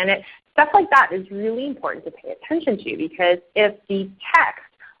and scan it. Stuff like that is really important to pay attention to, because if the text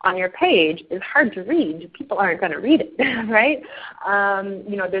on your page is hard to read, people aren't going to read it, right?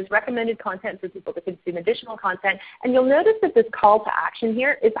 There's recommended content for people to consume additional content, and you'll notice that this call to action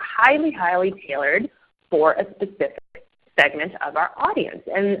here is highly, highly tailored for a specific segment of our audience.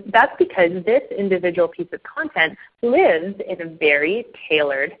 And that's because this individual piece of content lives in a very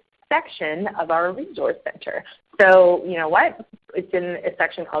tailored section of our resource center. So you know what? It's in a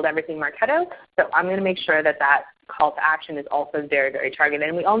section called Everything Marketo, so I'm going to make sure that that call to action is also very, very targeted.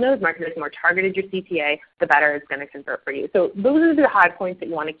 And we all know as marketers, the more targeted your CTA, the better it's going to convert for you. So those are the high points that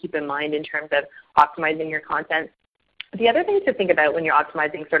you want to keep in mind in terms of optimizing your content. The other thing to think about when you're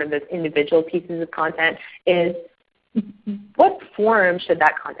optimizing sort of those individual pieces of content is what form should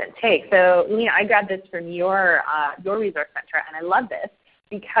that content take? So Lena, I grabbed this from your resource center, and I love this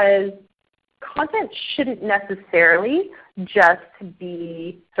because content shouldn't necessarily just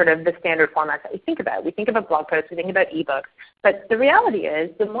be sort of the standard formats that we think about. We think about blog posts, we think about ebooks, but the reality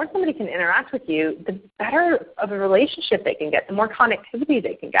is the more somebody can interact with you, the better of a relationship they can get, the more connectivity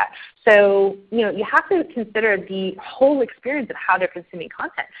they can get. So you have to consider the whole experience of how they're consuming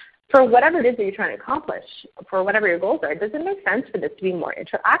content. For whatever it is that you're trying to accomplish, for whatever your goals are, does it make sense for this to be a more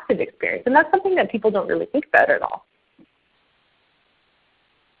interactive experience? And that's something that people don't really think about at all.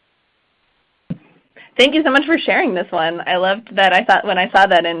 Thank you so much for sharing this one. I loved that. When I saw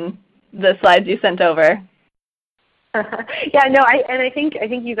that in the slides you sent over. Yeah, no, I think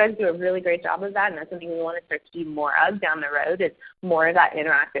you guys do a really great job of that, and that's something we want to start to do more of down the road. Is more of that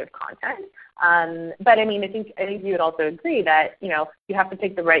interactive content. But I mean, I think you would also agree that you have to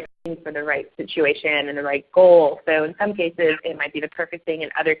pick the right thing for the right situation and the right goal. So in some cases, it might be the perfect thing. In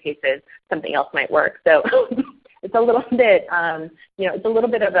other cases, something else might work. So. It's a little bit, it's a little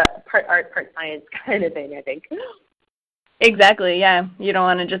bit of a part art, part science kind of thing, I think. Exactly, yeah. You don't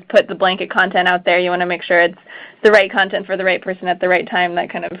want to just put the blanket content out there. You want to make sure it's the right content for the right person at the right time,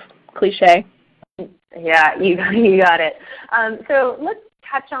 that kind of cliche. Yeah, you got it. So let's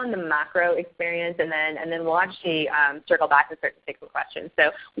touch on the macro experience, and then we'll actually circle back and start to take some questions. So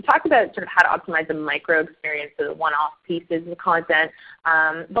we talked about sort of how to optimize the micro experience, so the one-off pieces of content.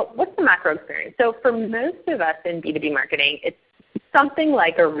 But what's the macro experience? So for most of us in B2B marketing, it's something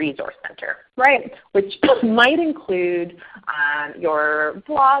like a resource center, right? Which might include your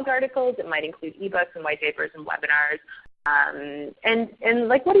blog articles. It might include ebooks and white papers and webinars. And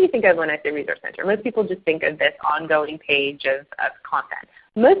like, what do you think of when I say resource center? Most people just think of this ongoing page of content.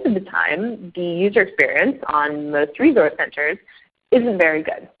 Most of the time, the user experience on most resource centers isn't very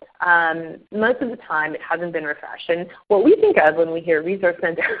good. Most of the time, it hasn't been refreshed. And what we think of when we hear resource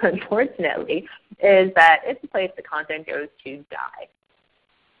center, unfortunately, is that it's a place the content goes to die.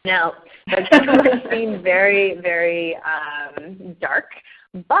 Now, that might seem very, very dark,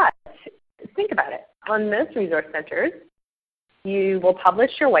 but think about it. On most resource centers, you will publish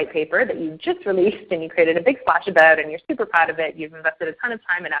your white paper that you just released and you created a big splash about, and you're super proud of it. You've invested a ton of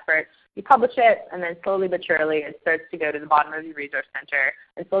time and effort. You publish it, and then slowly but surely it starts to go to the bottom of your resource center,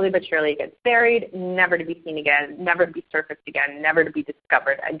 and slowly but surely it gets buried, never to be seen again, never to be surfaced again, never to be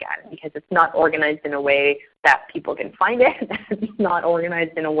discovered again, because it's not organized in a way that people can find it. It's not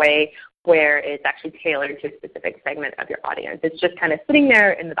organized in a way where it's actually tailored to a specific segment of your audience. It's just kind of sitting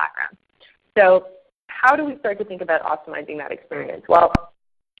there in the background. So how do we start to think about optimizing that experience? Well,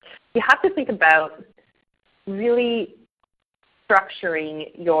 you have to think about really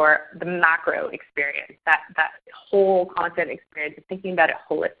structuring the macro experience, that whole content experience, and thinking about it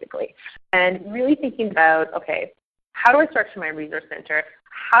holistically. And really thinking about, okay, how do I structure my resource center?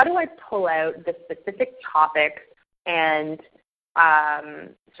 How do I pull out the specific topics and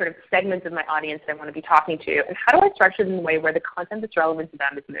sort of segments of my audience that I want to be talking to, and how do I structure it in a way where the content that's relevant to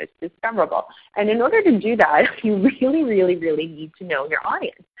them is most discoverable? And in order to do that, you really, really, really need to know your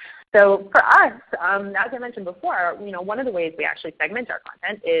audience. So for us, as I mentioned before, one of the ways we actually segment our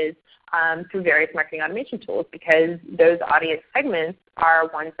content is through various marketing automation tools, because those audience segments are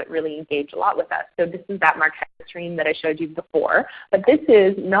ones that really engage a lot with us. So this is that market stream that I showed you before, but this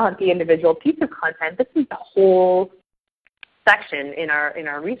is not the individual piece of content. This is the whole section in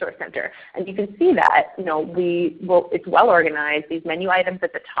our resource center. And you can see that it's well organized. These menu items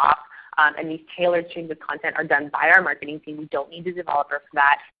at the top and these tailored streams of content are done by our marketing team. We don't need a developer for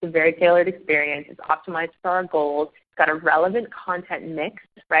that. It's a very tailored experience. It's optimized for our goals. It's got a relevant content mix,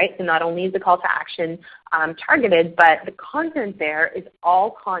 right? So not only is the call to action targeted, but the content there is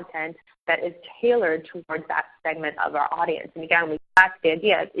all content that is tailored towards that segment of our audience. And again, we ask the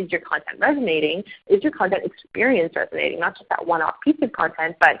idea, is your content resonating? Is your content experience resonating? Not just that one-off piece of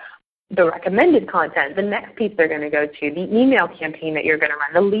content, but the recommended content, the next piece they're going to go to, the email campaign that you're going to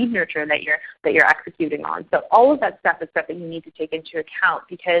run, the lead nurture that you're executing on. So all of that stuff is stuff that you need to take into account,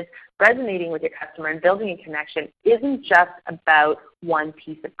 because resonating with your customer and building a connection isn't just about one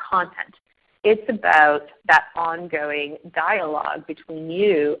piece of content. It's about that ongoing dialogue between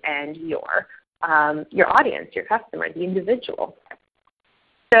you and your audience, your customer, the individual.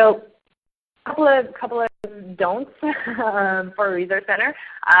 So couple of don'ts for a resource center.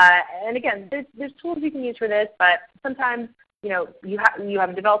 And again, there's tools you can use for this, but sometimes you have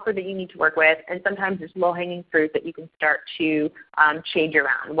a developer that you need to work with, and sometimes there's low-hanging fruit that you can start to change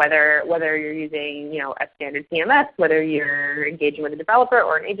around, whether you're using a standard CMS, whether you're engaging with a developer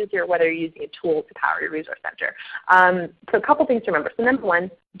or an agency, or whether you're using a tool to power your resource center. So a couple things to remember. So number one,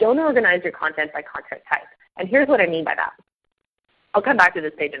 don't organize your content by content type. And here's what I mean by that. I'll come back to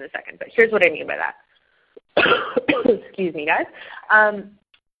this page in a second, but here's what I mean by that. Excuse me, guys.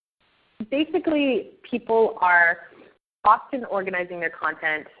 Basically, people are often organizing their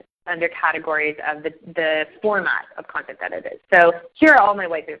content under categories of the format of content that it is. So here are all my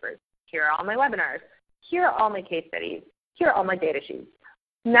white papers. Here are all my webinars. Here are all my case studies. Here are all my data sheets.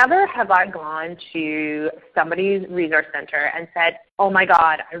 Never have I gone to somebody's resource center and said, oh my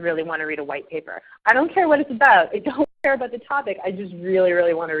God, I really want to read a white paper. I don't care what it's about. I don't care about the topic. I just really,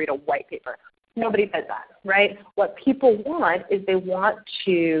 really want to read a white paper. Nobody says that, right? What people want is they want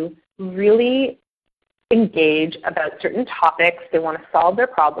to really engage about certain topics. They want to solve their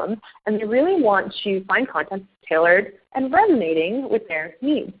problems, and they really want to find content tailored and resonating with their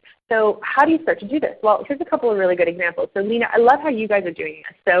needs. So how do you start to do this? Well, here's a couple of really good examples. So Lena, I love how you guys are doing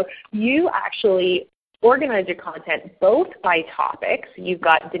this. So you actually organize your content both by topics. You've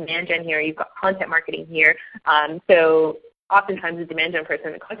got demand gen here. You've got content marketing here. So oftentimes the demand gen person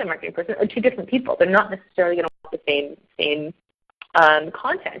and the content marketing person are two different people. They're not necessarily going to want the same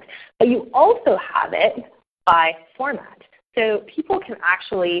content. But you also have it by format. So people can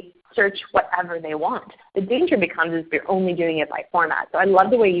actually search whatever they want. The danger becomes if you're only doing it by format. So I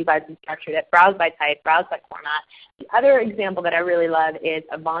love the way you guys have structured it. Browse by type, browse by format. The other example that I really love is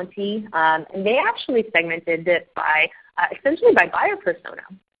Avanti. And they actually segmented it by essentially by buyer persona.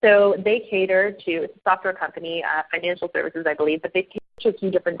 So they cater to, it's a software company, financial services I believe, but they cater to a few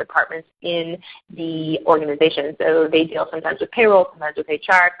different departments in the organization. So they deal sometimes with payroll, sometimes with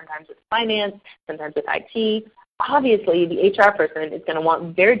HR, sometimes with finance, sometimes with IT. Obviously, the HR person is going to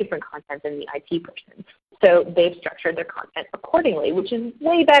want very different content than the IT person. So they've structured their content accordingly, which is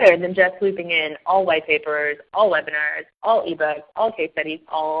way better than just looping in all white papers, all webinars, all ebooks, all case studies,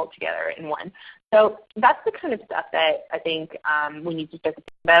 all together in one. So that's the kind of stuff that I think we need to start to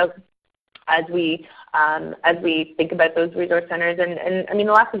think about as we think about those resource centers. And I mean,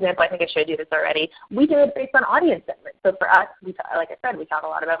 the last example, I think I showed you this already, we do it based on audience segments. So for us, like I said, we talk a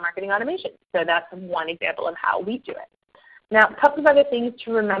lot about marketing automation. So that's one example of how we do it. Now, a couple of other things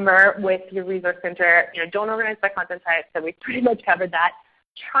to remember with your resource center. Don't organize by content type, so we've pretty much covered that.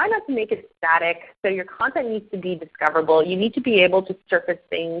 Try not to make it static. So your content needs to be discoverable. You need to be able to surface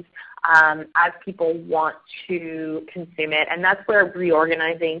things as people want to consume it. And that's where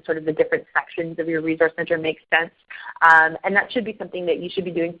reorganizing sort of the different sections of your resource center makes sense. And that should be something that you should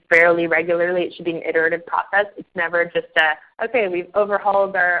be doing fairly regularly. It should be an iterative process. It's never just okay, we've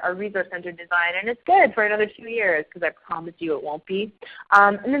overhauled our resource center design and it's good for another 2 years, because I promise you it won't be.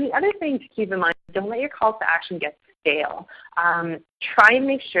 And then the other thing to keep in mind, don't let your calls to action get stale. Try and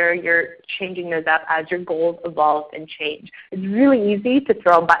make sure you're changing those up as your goals evolve and change. It's really easy to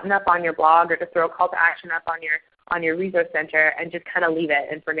throw a button up on your blog or to throw a call to action up on your resource center and just kind of leave it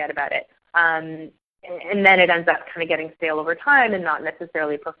and forget about it. And then it ends up kind of getting stale over time and not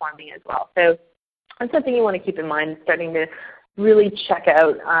necessarily performing as well. So that's something you want to keep in mind, starting to really check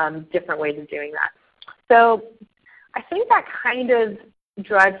out different ways of doing that. So I think that kind of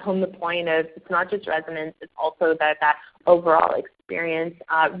drives home the point of it's not just resonance, it's also that overall experience.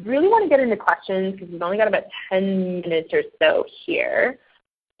 Really want to get into questions because we've only got about 10 minutes or so here.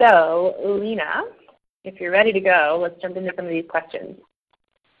 So Lena, if you're ready to go, let's jump into some of these questions.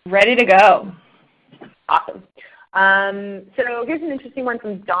 Ready to go. Awesome. So here's an interesting one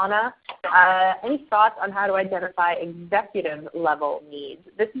from Donna. Any thoughts on how to identify executive level needs?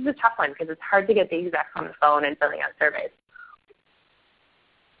 This is a tough one because it's hard to get the execs on the phone and filling out surveys.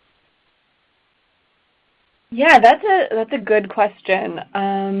 Yeah, that's a good question.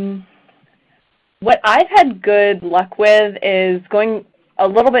 What I've had good luck with is going a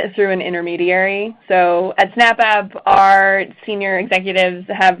little bit through an intermediary. So at SnapApp, our senior executives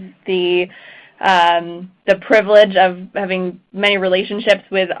have the privilege of having many relationships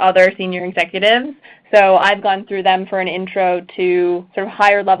with other senior executives. So I've gone through them for an intro to sort of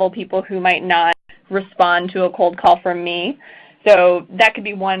higher level people who might not respond to a cold call from me. So that could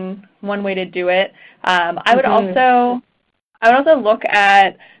be one way to do it. I would also look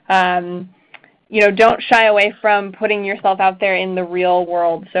at don't shy away from putting yourself out there in the real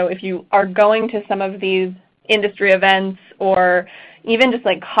world. So if you are going to some of these industry events or even just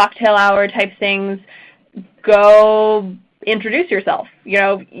like cocktail hour type things, go introduce yourself.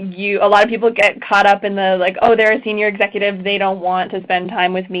 A lot of people get caught up in the like, oh, they're a senior executive, they don't want to spend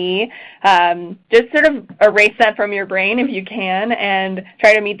time with me. Just sort of erase that from your brain if you can and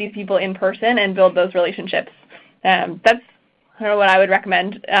try to meet these people in person and build those relationships. That's what I would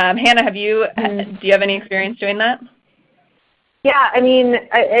recommend. Hannah, do you have any experience doing that? Yeah, I mean,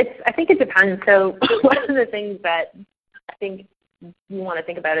 I think it depends. So one of the things that I think you want to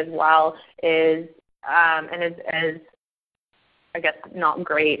think about as well is, and as I guess not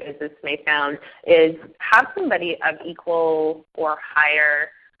great as this may sound, is have somebody of equal or higher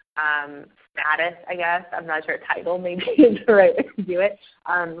status, I guess. I'm not sure title maybe is the right way to do it.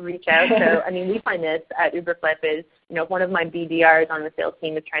 Reach out. So, I mean, we find this at Uberflip is, if one of my BDRs on the sales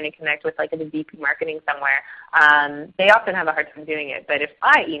team is trying to connect with like a VP marketing somewhere, they often have a hard time doing it. But if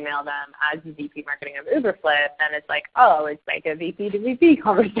I email them as the VP marketing of Uberflip, then it's like, oh, it's like a VP to VP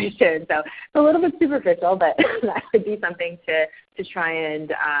conversation. So it's a little bit superficial, but that could be something to try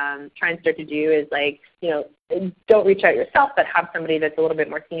and start to do is like, don't reach out yourself, but have somebody that's a little bit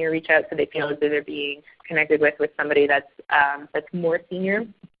more senior reach out so they feel as though they're being connected with somebody that's more senior.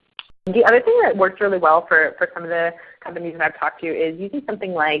 The other thing that works really well for some of the companies that I've talked to is using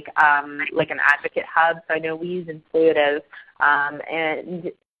something like an advocate hub. So I know we use Intuitive,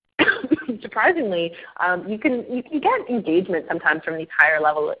 and surprisingly, you can get engagement sometimes from these higher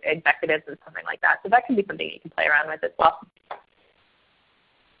level executives and something like that. So that can be something you can play around with as well.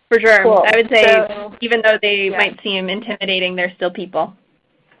 For sure. Cool. I would say even though they might seem intimidating, they're still people.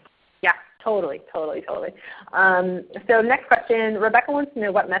 Yeah, totally. So next question, Rebecca wants to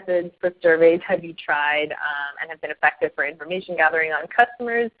know what methods for surveys have you tried and have been effective for information gathering on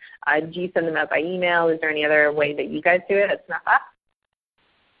customers? Do you send them out by email? Is there any other way that you guys do it at SnapApp?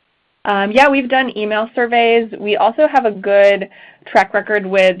 Yeah, we've done email surveys. We also have a good track record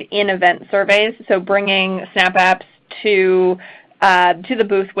with in-event surveys, so bringing SnapApps to the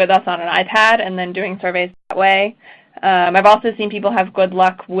booth with us on an iPad and then doing surveys that way. I've also seen people have good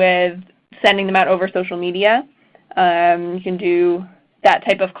luck with sending them out over social media. You can do that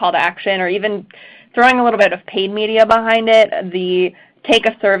type of call to action or even throwing a little bit of paid media behind it. The take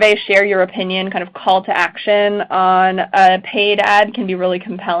a survey, share your opinion kind of call to action on a paid ad can be really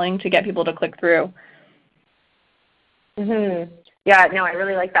compelling to get people to click through. Mm-hmm. Yeah, no, I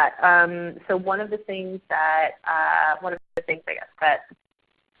really like that. So one of the things I guess that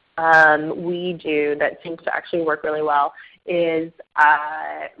we do that seems to actually work really well is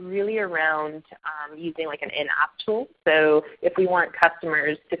really around using like an in-app tool. So if we want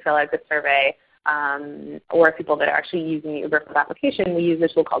customers to fill out the survey or people that are actually using the Uberflip application, we use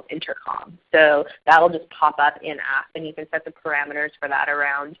this tool called Intercom. So that will just pop up in-app, and you can set the parameters for that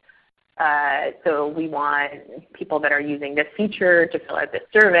around. So we want people that are using this feature to fill out this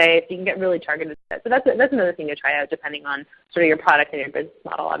survey, so you can get really targeted. So that's another thing to try out depending on sort of your product and your business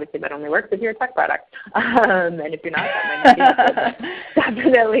model. Obviously that only works if you're a tech product. And if you're not, that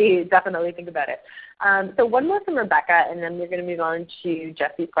might not be definitely think about it. So one more from Rebecca, and then we're going to move on to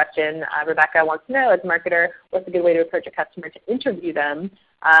Jesse's question. Rebecca wants to know, as a marketer, what's a good way to approach a customer to interview them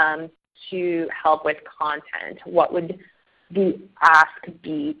to help with content? What would the ask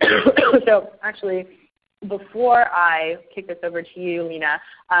be? So actually, before I kick this over to you, Lena,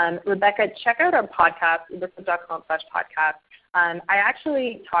 Rebecca, check out our podcast, uberflip.com/podcast. I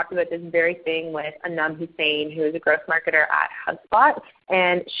actually talked about this very thing with Anam Hussain, who is a growth marketer at HubSpot,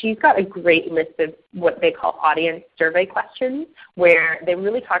 and she's got a great list of what they call audience survey questions, where they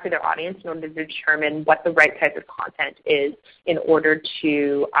really talk to their audience in order to determine what the right type of content is in order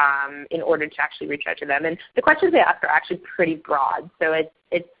to actually reach out to them. And the questions they ask are actually pretty broad, so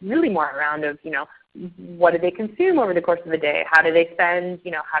it's really more around of, what do they consume over the course of the day? How do they spend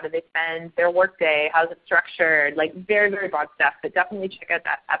their workday? How's it structured? Like very, very broad stuff. But definitely check out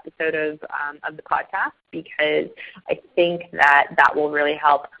that episode of the podcast, because I think that will really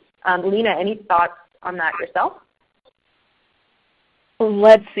help. Lena, any thoughts on that yourself?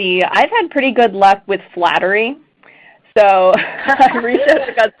 Let's see. I've had pretty good luck with flattery. So I reach out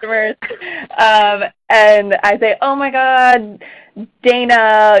to customers and I say, oh my God,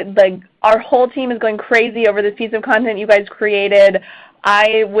 Dana, our whole team is going crazy over this piece of content you guys created.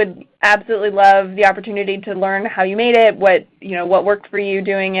 I would absolutely love the opportunity to learn how you made it, what worked for you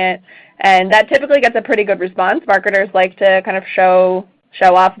doing it. And that typically gets a pretty good response. Marketers like to kind of show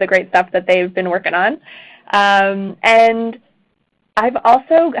off the great stuff that they've been working on. And I've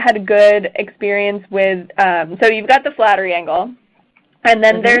also had a good experience with, so you've got the flattery angle, and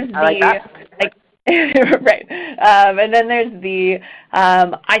then there's right, and then there's the,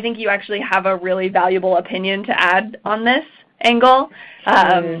 I think you actually have a really valuable opinion to add on this angle,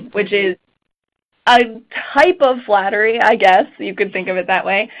 which is a type of flattery, I guess you could think of it that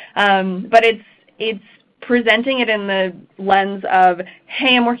way, but it's presenting it in the lens of,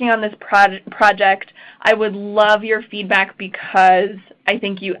 hey, I'm working on this project. I would love your feedback because I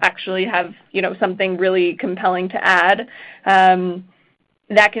think you actually have, something really compelling to add.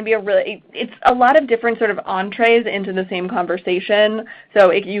 That can be it's a lot of different sort of entrees into the same conversation.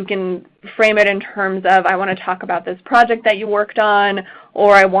 So you can frame it in terms of, I want to talk about this project that you worked on,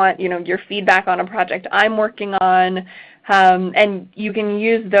 or I want, your feedback on a project I'm working on. And you can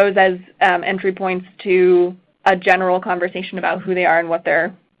use those as entry points to a general conversation about who they are and what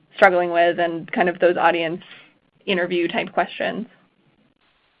they're struggling with, and kind of those audience interview type questions.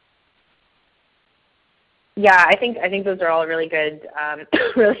 Yeah, I think those are all really good,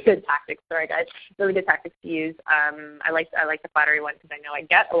 really good tactics. Sorry, guys, really good tactics to use. I like the flattery one because I know I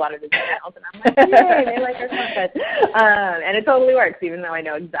get a lot of the emails, and I'm like, yay, they like our content, and it totally works, even though I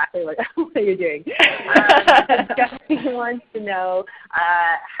know exactly what you're doing. Jesse wants to know,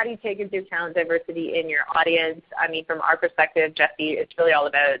 how do you take into account diversity in your audience? I mean, from our perspective, Jesse, it's really all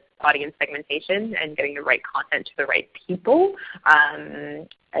about audience segmentation and getting the right content to the right people.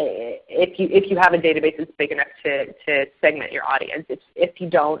 If you have a database that's big enough to segment your audience, if you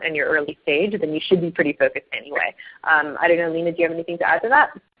don't and you're early stage, then you should be pretty focused anyway. I don't know, Lena, do you have anything to add to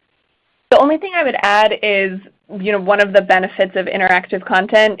that? The only thing I would add is, one of the benefits of interactive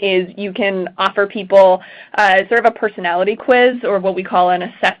content is you can offer people sort of a personality quiz, or what we call an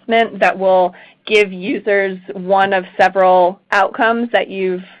assessment, that will give users one of several outcomes that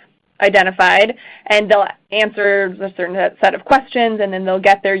you've identified, and they'll answer a certain set of questions, and then they'll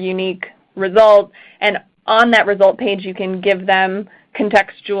get their unique result. And on that result page, you can give them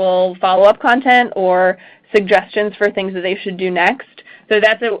contextual follow-up content or suggestions for things that they should do next. So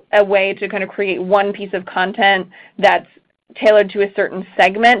that's a way to kind of create one piece of content that's tailored to a certain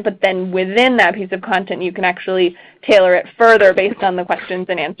segment, but then within that piece of content, you can actually tailor it further based on the questions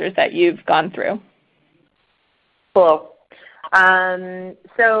and answers that you've gone through. Cool.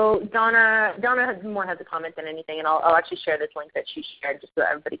 So Donna has a comment than anything, and I'll actually share this link that she shared just so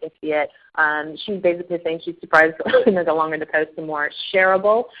everybody can see it. She's basically saying she's surprised that the longer the post, the more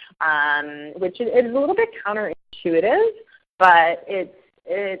shareable, which is a little bit counterintuitive, but it's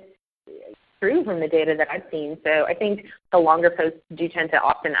true from the data that I've seen. So I think the longer posts do tend to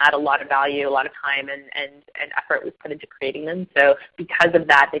often add a lot of value, a lot of time and effort was put into creating them. So because of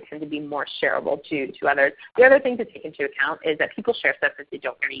that, they tend to be more shareable to others. The other thing to take into account is that people share stuff that they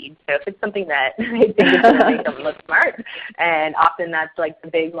don't read. So if it's something that they think is going to make them look smart, and often that's like the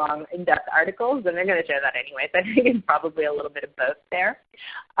big, long, in-depth articles, then they're going to share that anyway. So I think it's probably a little bit of both there.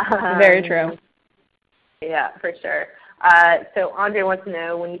 Very true. Yeah, for sure. So Andre wants to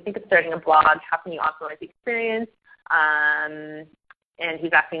know, when you think of starting a blog, how can you optimize the experience? And he's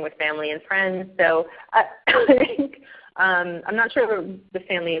asking with family and friends. So I think, I'm not sure what the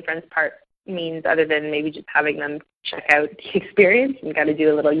family and friends part means, other than maybe just having them check out the experience. You've got to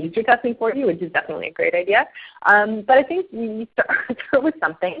do a little user testing for you, which is definitely a great idea. But I think you start with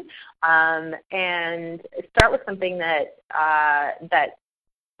something, and start with something that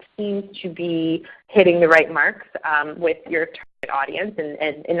seems to be hitting the right marks with your audience,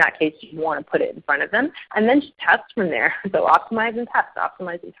 and in that case, you want to put it in front of them, and then just test from there. So optimize and test,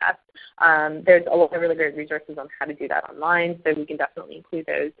 optimize and test. There's a lot of really great resources on how to do that online, so we can definitely include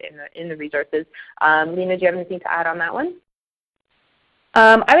those in the resources. Lena, do you have anything to add on that one?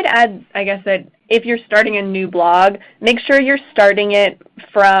 I would add, I guess, that if you're starting a new blog, make sure you're starting it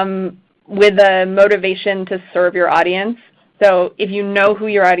with a motivation to serve your audience. So if you know who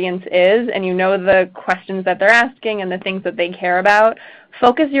your audience is and you know the questions that they're asking and the things that they care about,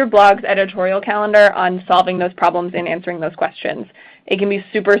 focus your blog's editorial calendar on solving those problems and answering those questions. It can be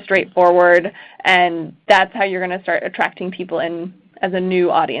super straightforward, and that's how you're going to start attracting people in as a new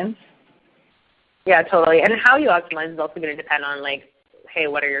audience. Yeah, totally. And how you optimize is also going to depend on, like, hey,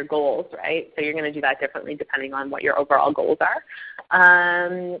 what are your goals, right? So you're going to do that differently depending on what your overall goals are.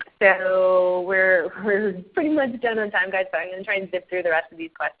 So we're pretty much done on time, guys, so I'm going to try and zip through the rest of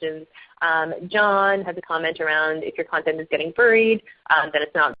these questions. John has a comment around if your content is getting buried, then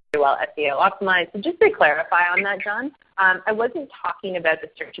it's not very well SEO optimized. So just to clarify on that, John, I wasn't talking about the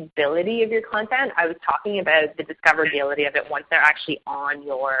searchability of your content. I was talking about the discoverability of it once they're actually on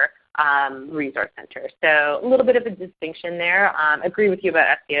your resource center. So a little bit of a distinction there. Agree with you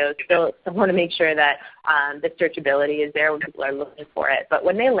about SEO. Still want to make sure that the searchability is there when people are looking for it. But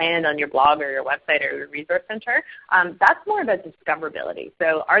when they land on your blog or your website or your resource center, that's more about discoverability.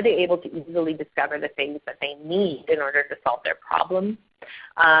 So are they able to easily discover the things that they need in order to solve their problems?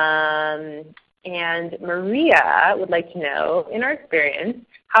 And Maria would like to know, in our experience,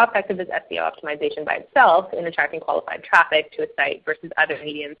 how effective is SEO optimization by itself in attracting qualified traffic to a site versus other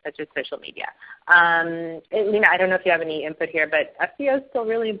mediums such as social media? Lena, I don't know if you have any input here, but SEO is still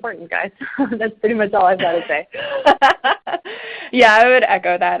really important, guys. That's pretty much all I've got to say. Yeah, I would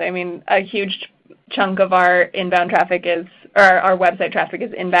echo that. I mean, a huge chunk of our inbound traffic is, or our website traffic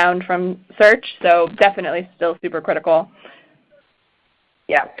is inbound from search, so definitely still super critical.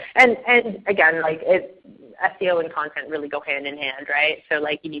 Yeah, and again, like SEO and content really go hand in hand, right? So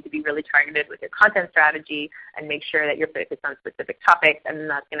like you need to be really targeted with your content strategy and make sure that you're focused on specific topics, and then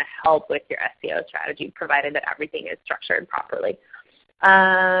that's going to help with your SEO strategy, provided that everything is structured properly.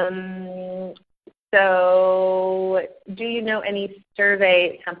 So do you know any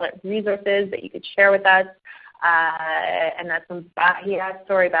survey template resources that you could share with us? And that's from Bahia.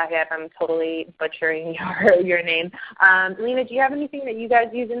 Sorry, Bahia, if I'm totally butchering your name. Lena, do you have anything that you guys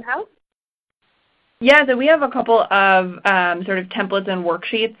use in-house? Yeah, so we have a couple of sort of templates and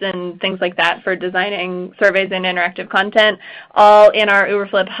worksheets and things like that for designing surveys and interactive content, all in our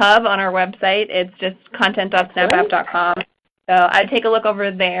Uberflip hub on our website. It's just content.snapapp.com. So I'd take a look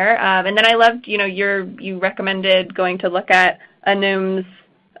over there. And then I loved, you recommended going to look at Anum's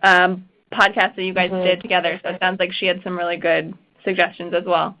podcast that you guys did together. So it sounds like she had some really good suggestions as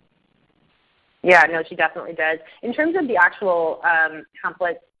well. Yeah, no, she definitely does. In terms of the actual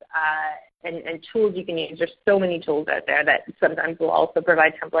templates and tools you can use, there's so many tools out there that sometimes will also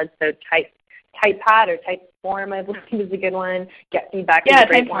provide templates. So Typepad or Typeform, I believe, is a good one. Get Feedback is a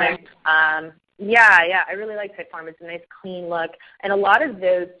great one. Yeah, I really like Typeform. It's a nice, clean look. And a lot of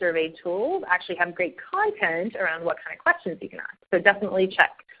those survey tools actually have great content around what kind of questions you can ask. So definitely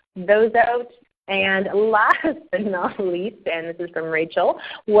check those out. And last but not least, and this is from Rachel,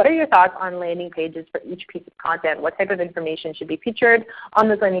 what are your thoughts on landing pages for each piece of content? What type of information should be featured on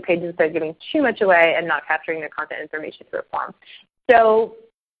those landing pages without giving too much away and not capturing the content information through a form? So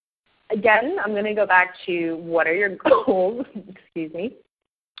again, I'm going to go back to what are your goals? Excuse me.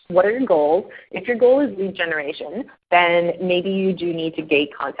 What are your goals? If your goal is lead generation, then maybe you do need to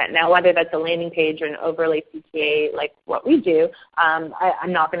gate content. Now, whether that's a landing page or an overlay CTA like what we do, I'm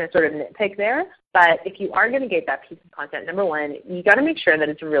not going to sort of nitpick there. But if you are going to gate that piece of content, number one, you got to make sure that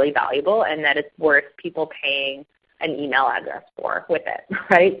it's really valuable and that it's worth people paying an email address with it,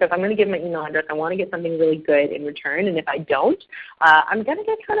 right? So if I'm going to give my email address, I want to get something really good in return. And if I don't, I'm going to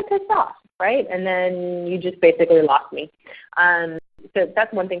get kind of pissed off, right? And then you just basically lost me. So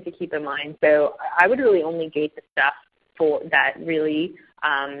that's one thing to keep in mind. So I would really only gate the stuff that really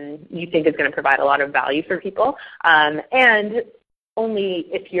you think is going to provide a lot of value for people. And only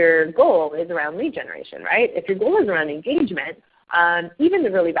if your goal is around lead generation, right? If your goal is around engagement, even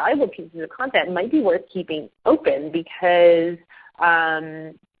the really valuable pieces of content might be worth keeping open, because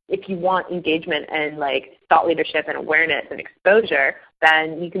if you want engagement and like thought leadership and awareness and exposure,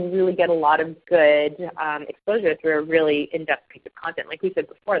 then you can really get a lot of good exposure through a really in-depth piece of content. Like we said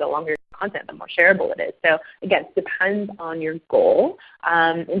before, the longer content, the more shareable it is. So again, it depends on your goal.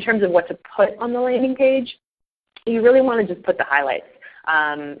 In terms of what to put on the landing page, you really want to just put the highlights.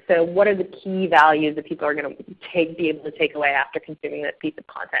 So what are the key values that people are going to be able to take away after consuming this piece of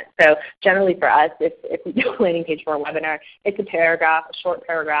content? So generally for us, if we do a landing page for a webinar, it's a paragraph, a short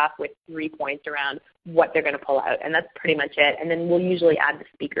paragraph with 3 points around what they're going to pull out, and that's pretty much it. And then we'll usually add the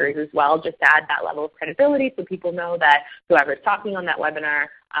speakers as well, just to add that level of credibility so people know that whoever's talking on that webinar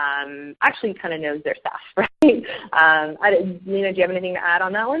actually kind of knows their stuff, right? Lena, do you have anything to add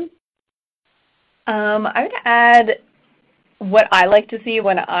on that one? I would add what I like to see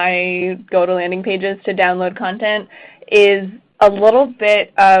when I go to landing pages to download content is a little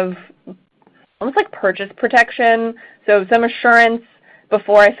bit of almost like purchase protection, so some assurance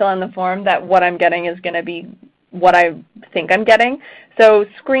before I fill in the form that what I'm getting is going to be what I think I'm getting. So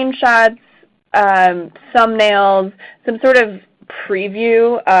screenshots, thumbnails, some sort of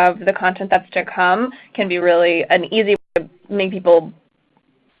preview of the content that's to come can be really an easy way to make people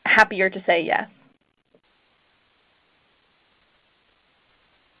happier to say yes.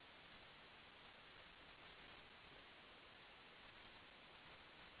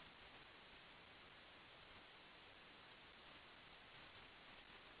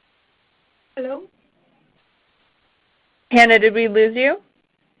 Hello? Hannah, did we lose you?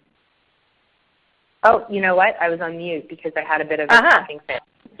 Oh, you know what? I was on mute because I had a bit of a talking fit.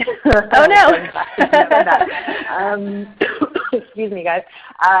 Oh, no. Excuse me, guys.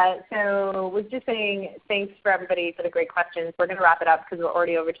 So was just saying thanks for everybody for the great questions. We're going to wrap it up because we're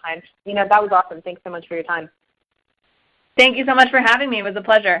already over time. Lena, that was awesome. Thanks so much for your time. Thank you so much for having me. It was a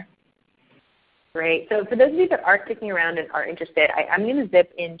pleasure. Great. So for those of you that are sticking around and are interested, I'm going to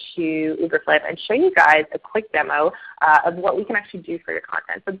zip into Uberflip and show you guys a quick demo of what we can actually do for your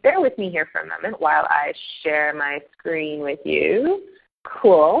content. So bear with me here for a moment while I share my screen with you.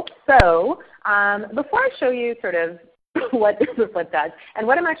 Cool. So before I show you sort of what Uberflip does, and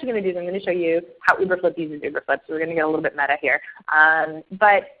what I'm actually going to do is I'm going to show you how Uberflip uses Uberflip. So we're going to get a little bit meta here.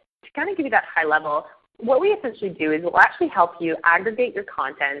 But to kind of give you that high level, what we essentially do is we'll actually help you aggregate your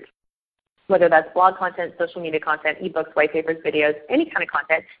content, whether that's blog content, social media content, ebooks, white papers, videos, any kind of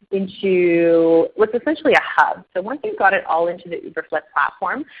content, into what's essentially a hub. So once you've got it all into the Uberflip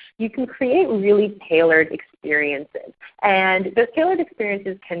platform, you can create really tailored experiences. And those tailored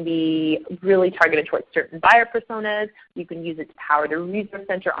experiences can be really targeted towards certain buyer personas. You can use it to power the resource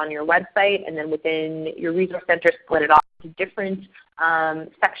center on your website, and then within your resource center, split it off into different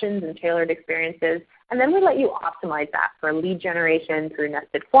sections and tailored experiences. And then we let you optimize that for lead generation through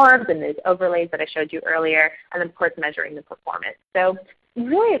nested forms and those overlays that I showed you earlier, and then of course measuring the performance. So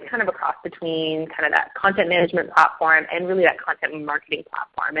really it's kind of a cross between kind of that content management platform and really that content marketing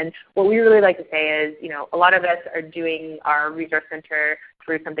platform. And what we really like to say is, you know, a lot of us are doing our resource center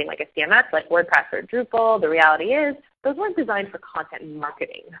through something like a CMS like WordPress or Drupal. The reality is those weren't designed for content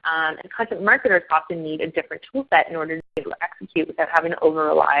marketing. And content marketers often need a different tool set in order to be able to execute without having to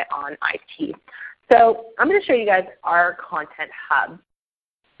over-rely on IT. So I'm going to show you guys our content hub.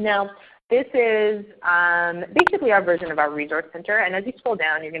 Now, this is basically our version of our resource center. And as you scroll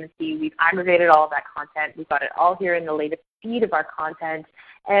down, you're going to see we've aggregated all of that content. We've got it all here in the latest feed of our content.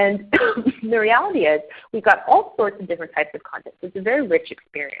 And the reality is we've got all sorts of different types of content. So it's a very rich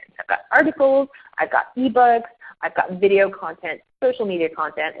experience. I've got articles, I've got ebooks, I've got video content, social media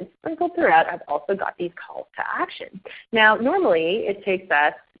content, and sprinkled throughout I've also got these calls to action. Now normally it takes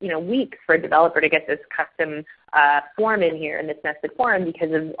us weeks for a developer to get this custom form in here in this nested form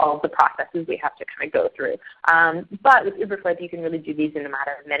because of all of the processes we have to kind of go through. But with Uberflip, you can really do these in a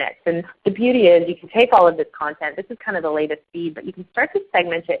matter of minutes. And the beauty is you can take all of this content. This is kind of the latest feed, but you can start to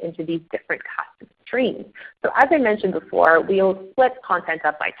segment it into these different custom streams. So as I mentioned before, we'll split content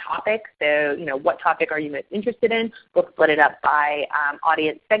up by topic. So what topic are you most interested in? We'll split it up by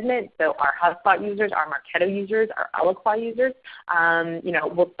audience segment. So our HubSpot users, our Marketo users, our Eloqua users.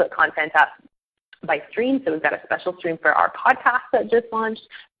 We'll split content up by stream. So we've got a special stream for our podcast that just launched.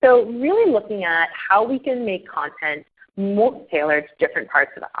 So really looking at how we can make content most tailored to different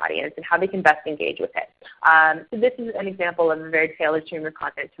parts of the audience and how they can best engage with it. So this is an example of a very tailored stream of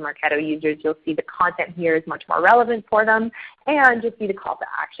content to Marketo users. You'll see the content here is much more relevant for them, and you'll see the call to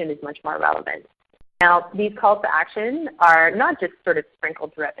action is much more relevant. Now, these calls to action are not just sort of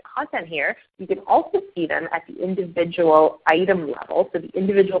sprinkled throughout the content here. You can also see them at the individual item level. So the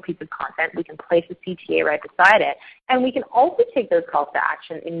individual piece of content, we can place a CTA right beside it. And we can also take those calls to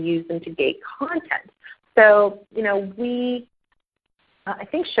action and use them to gate content. So, we I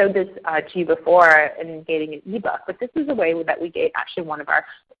think showed this to you before in getting an ebook, but this is a way that we gave actually one of our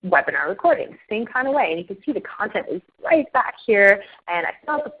webinar recordings. Same kind of way, and you can see the content is right back here, and I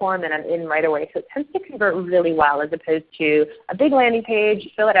fill out the form and I'm in right away. So it tends to convert really well as opposed to a big landing page. You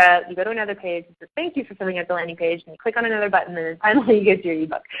fill it out, you go to another page, it says thank you for filling out the landing page, and you click on another button, and then finally you get to your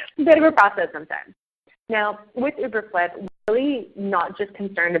ebook. It's a bit of a process sometimes. Now, with Uberflip, we're really not just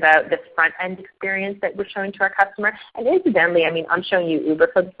concerned about this front-end experience that we're showing to our customer. And incidentally, I mean, I'm showing you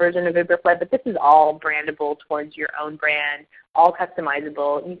Uberflip's version of Uberflip, but this is all brandable towards your own brand, all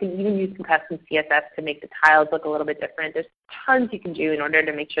customizable. You can even use some custom CSS to make the tiles look a little bit different. There's tons you can do in order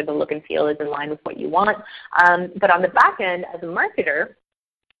to make sure the look and feel is in line with what you want. But on the back end, as a marketer,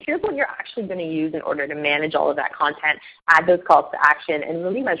 here's what you're actually going to use in order to manage all of that content, add those calls to action, and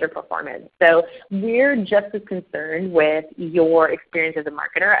really measure performance. So we're just as concerned with your experience as a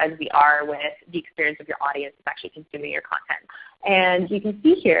marketer as we are with the experience of your audience that's actually consuming your content. And you can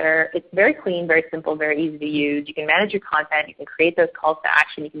see here, it's very clean, very simple, very easy to use. You can manage your content. You can create those calls to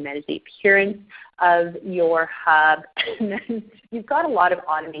action. You can manage the appearance of your hub. And then you've got a lot of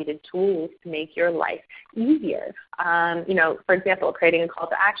automated tools to make your life easier. For example, creating a call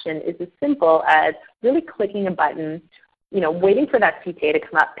to action is as simple as really clicking a button, waiting for that CTA to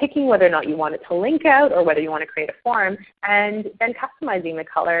come up, picking whether or not you want it to link out or whether you want to create a form, and then customizing the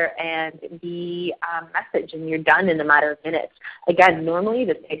color and the message, and you're done in a matter of minutes. Again, normally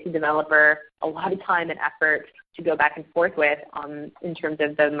this takes a developer a lot of time and effort to go back and forth with in terms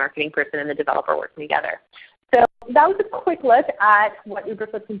of the marketing person and the developer working together. So that was a quick look at what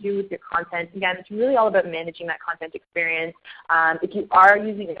Uberflip can do with your content. Again, it's really all about managing that content experience. If you are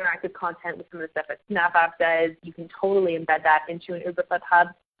using interactive content with some of the stuff that SnapApp does, you can totally embed that into an Uberflip hub.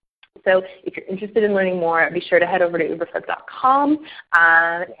 So if you're interested in learning more, be sure to head over to uberflip.com.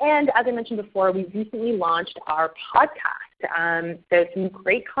 And as I mentioned before, we recently launched our podcast. There's some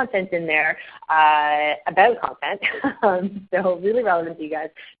great content in there about content, so really relevant to you guys.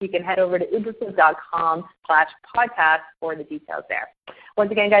 You can head over to uberflip.com/podcast for the details there. Once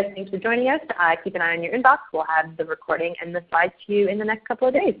again, guys, thanks for joining us. Keep an eye on your inbox. We'll have the recording and the slides to you in the next couple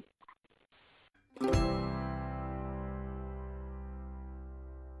of days.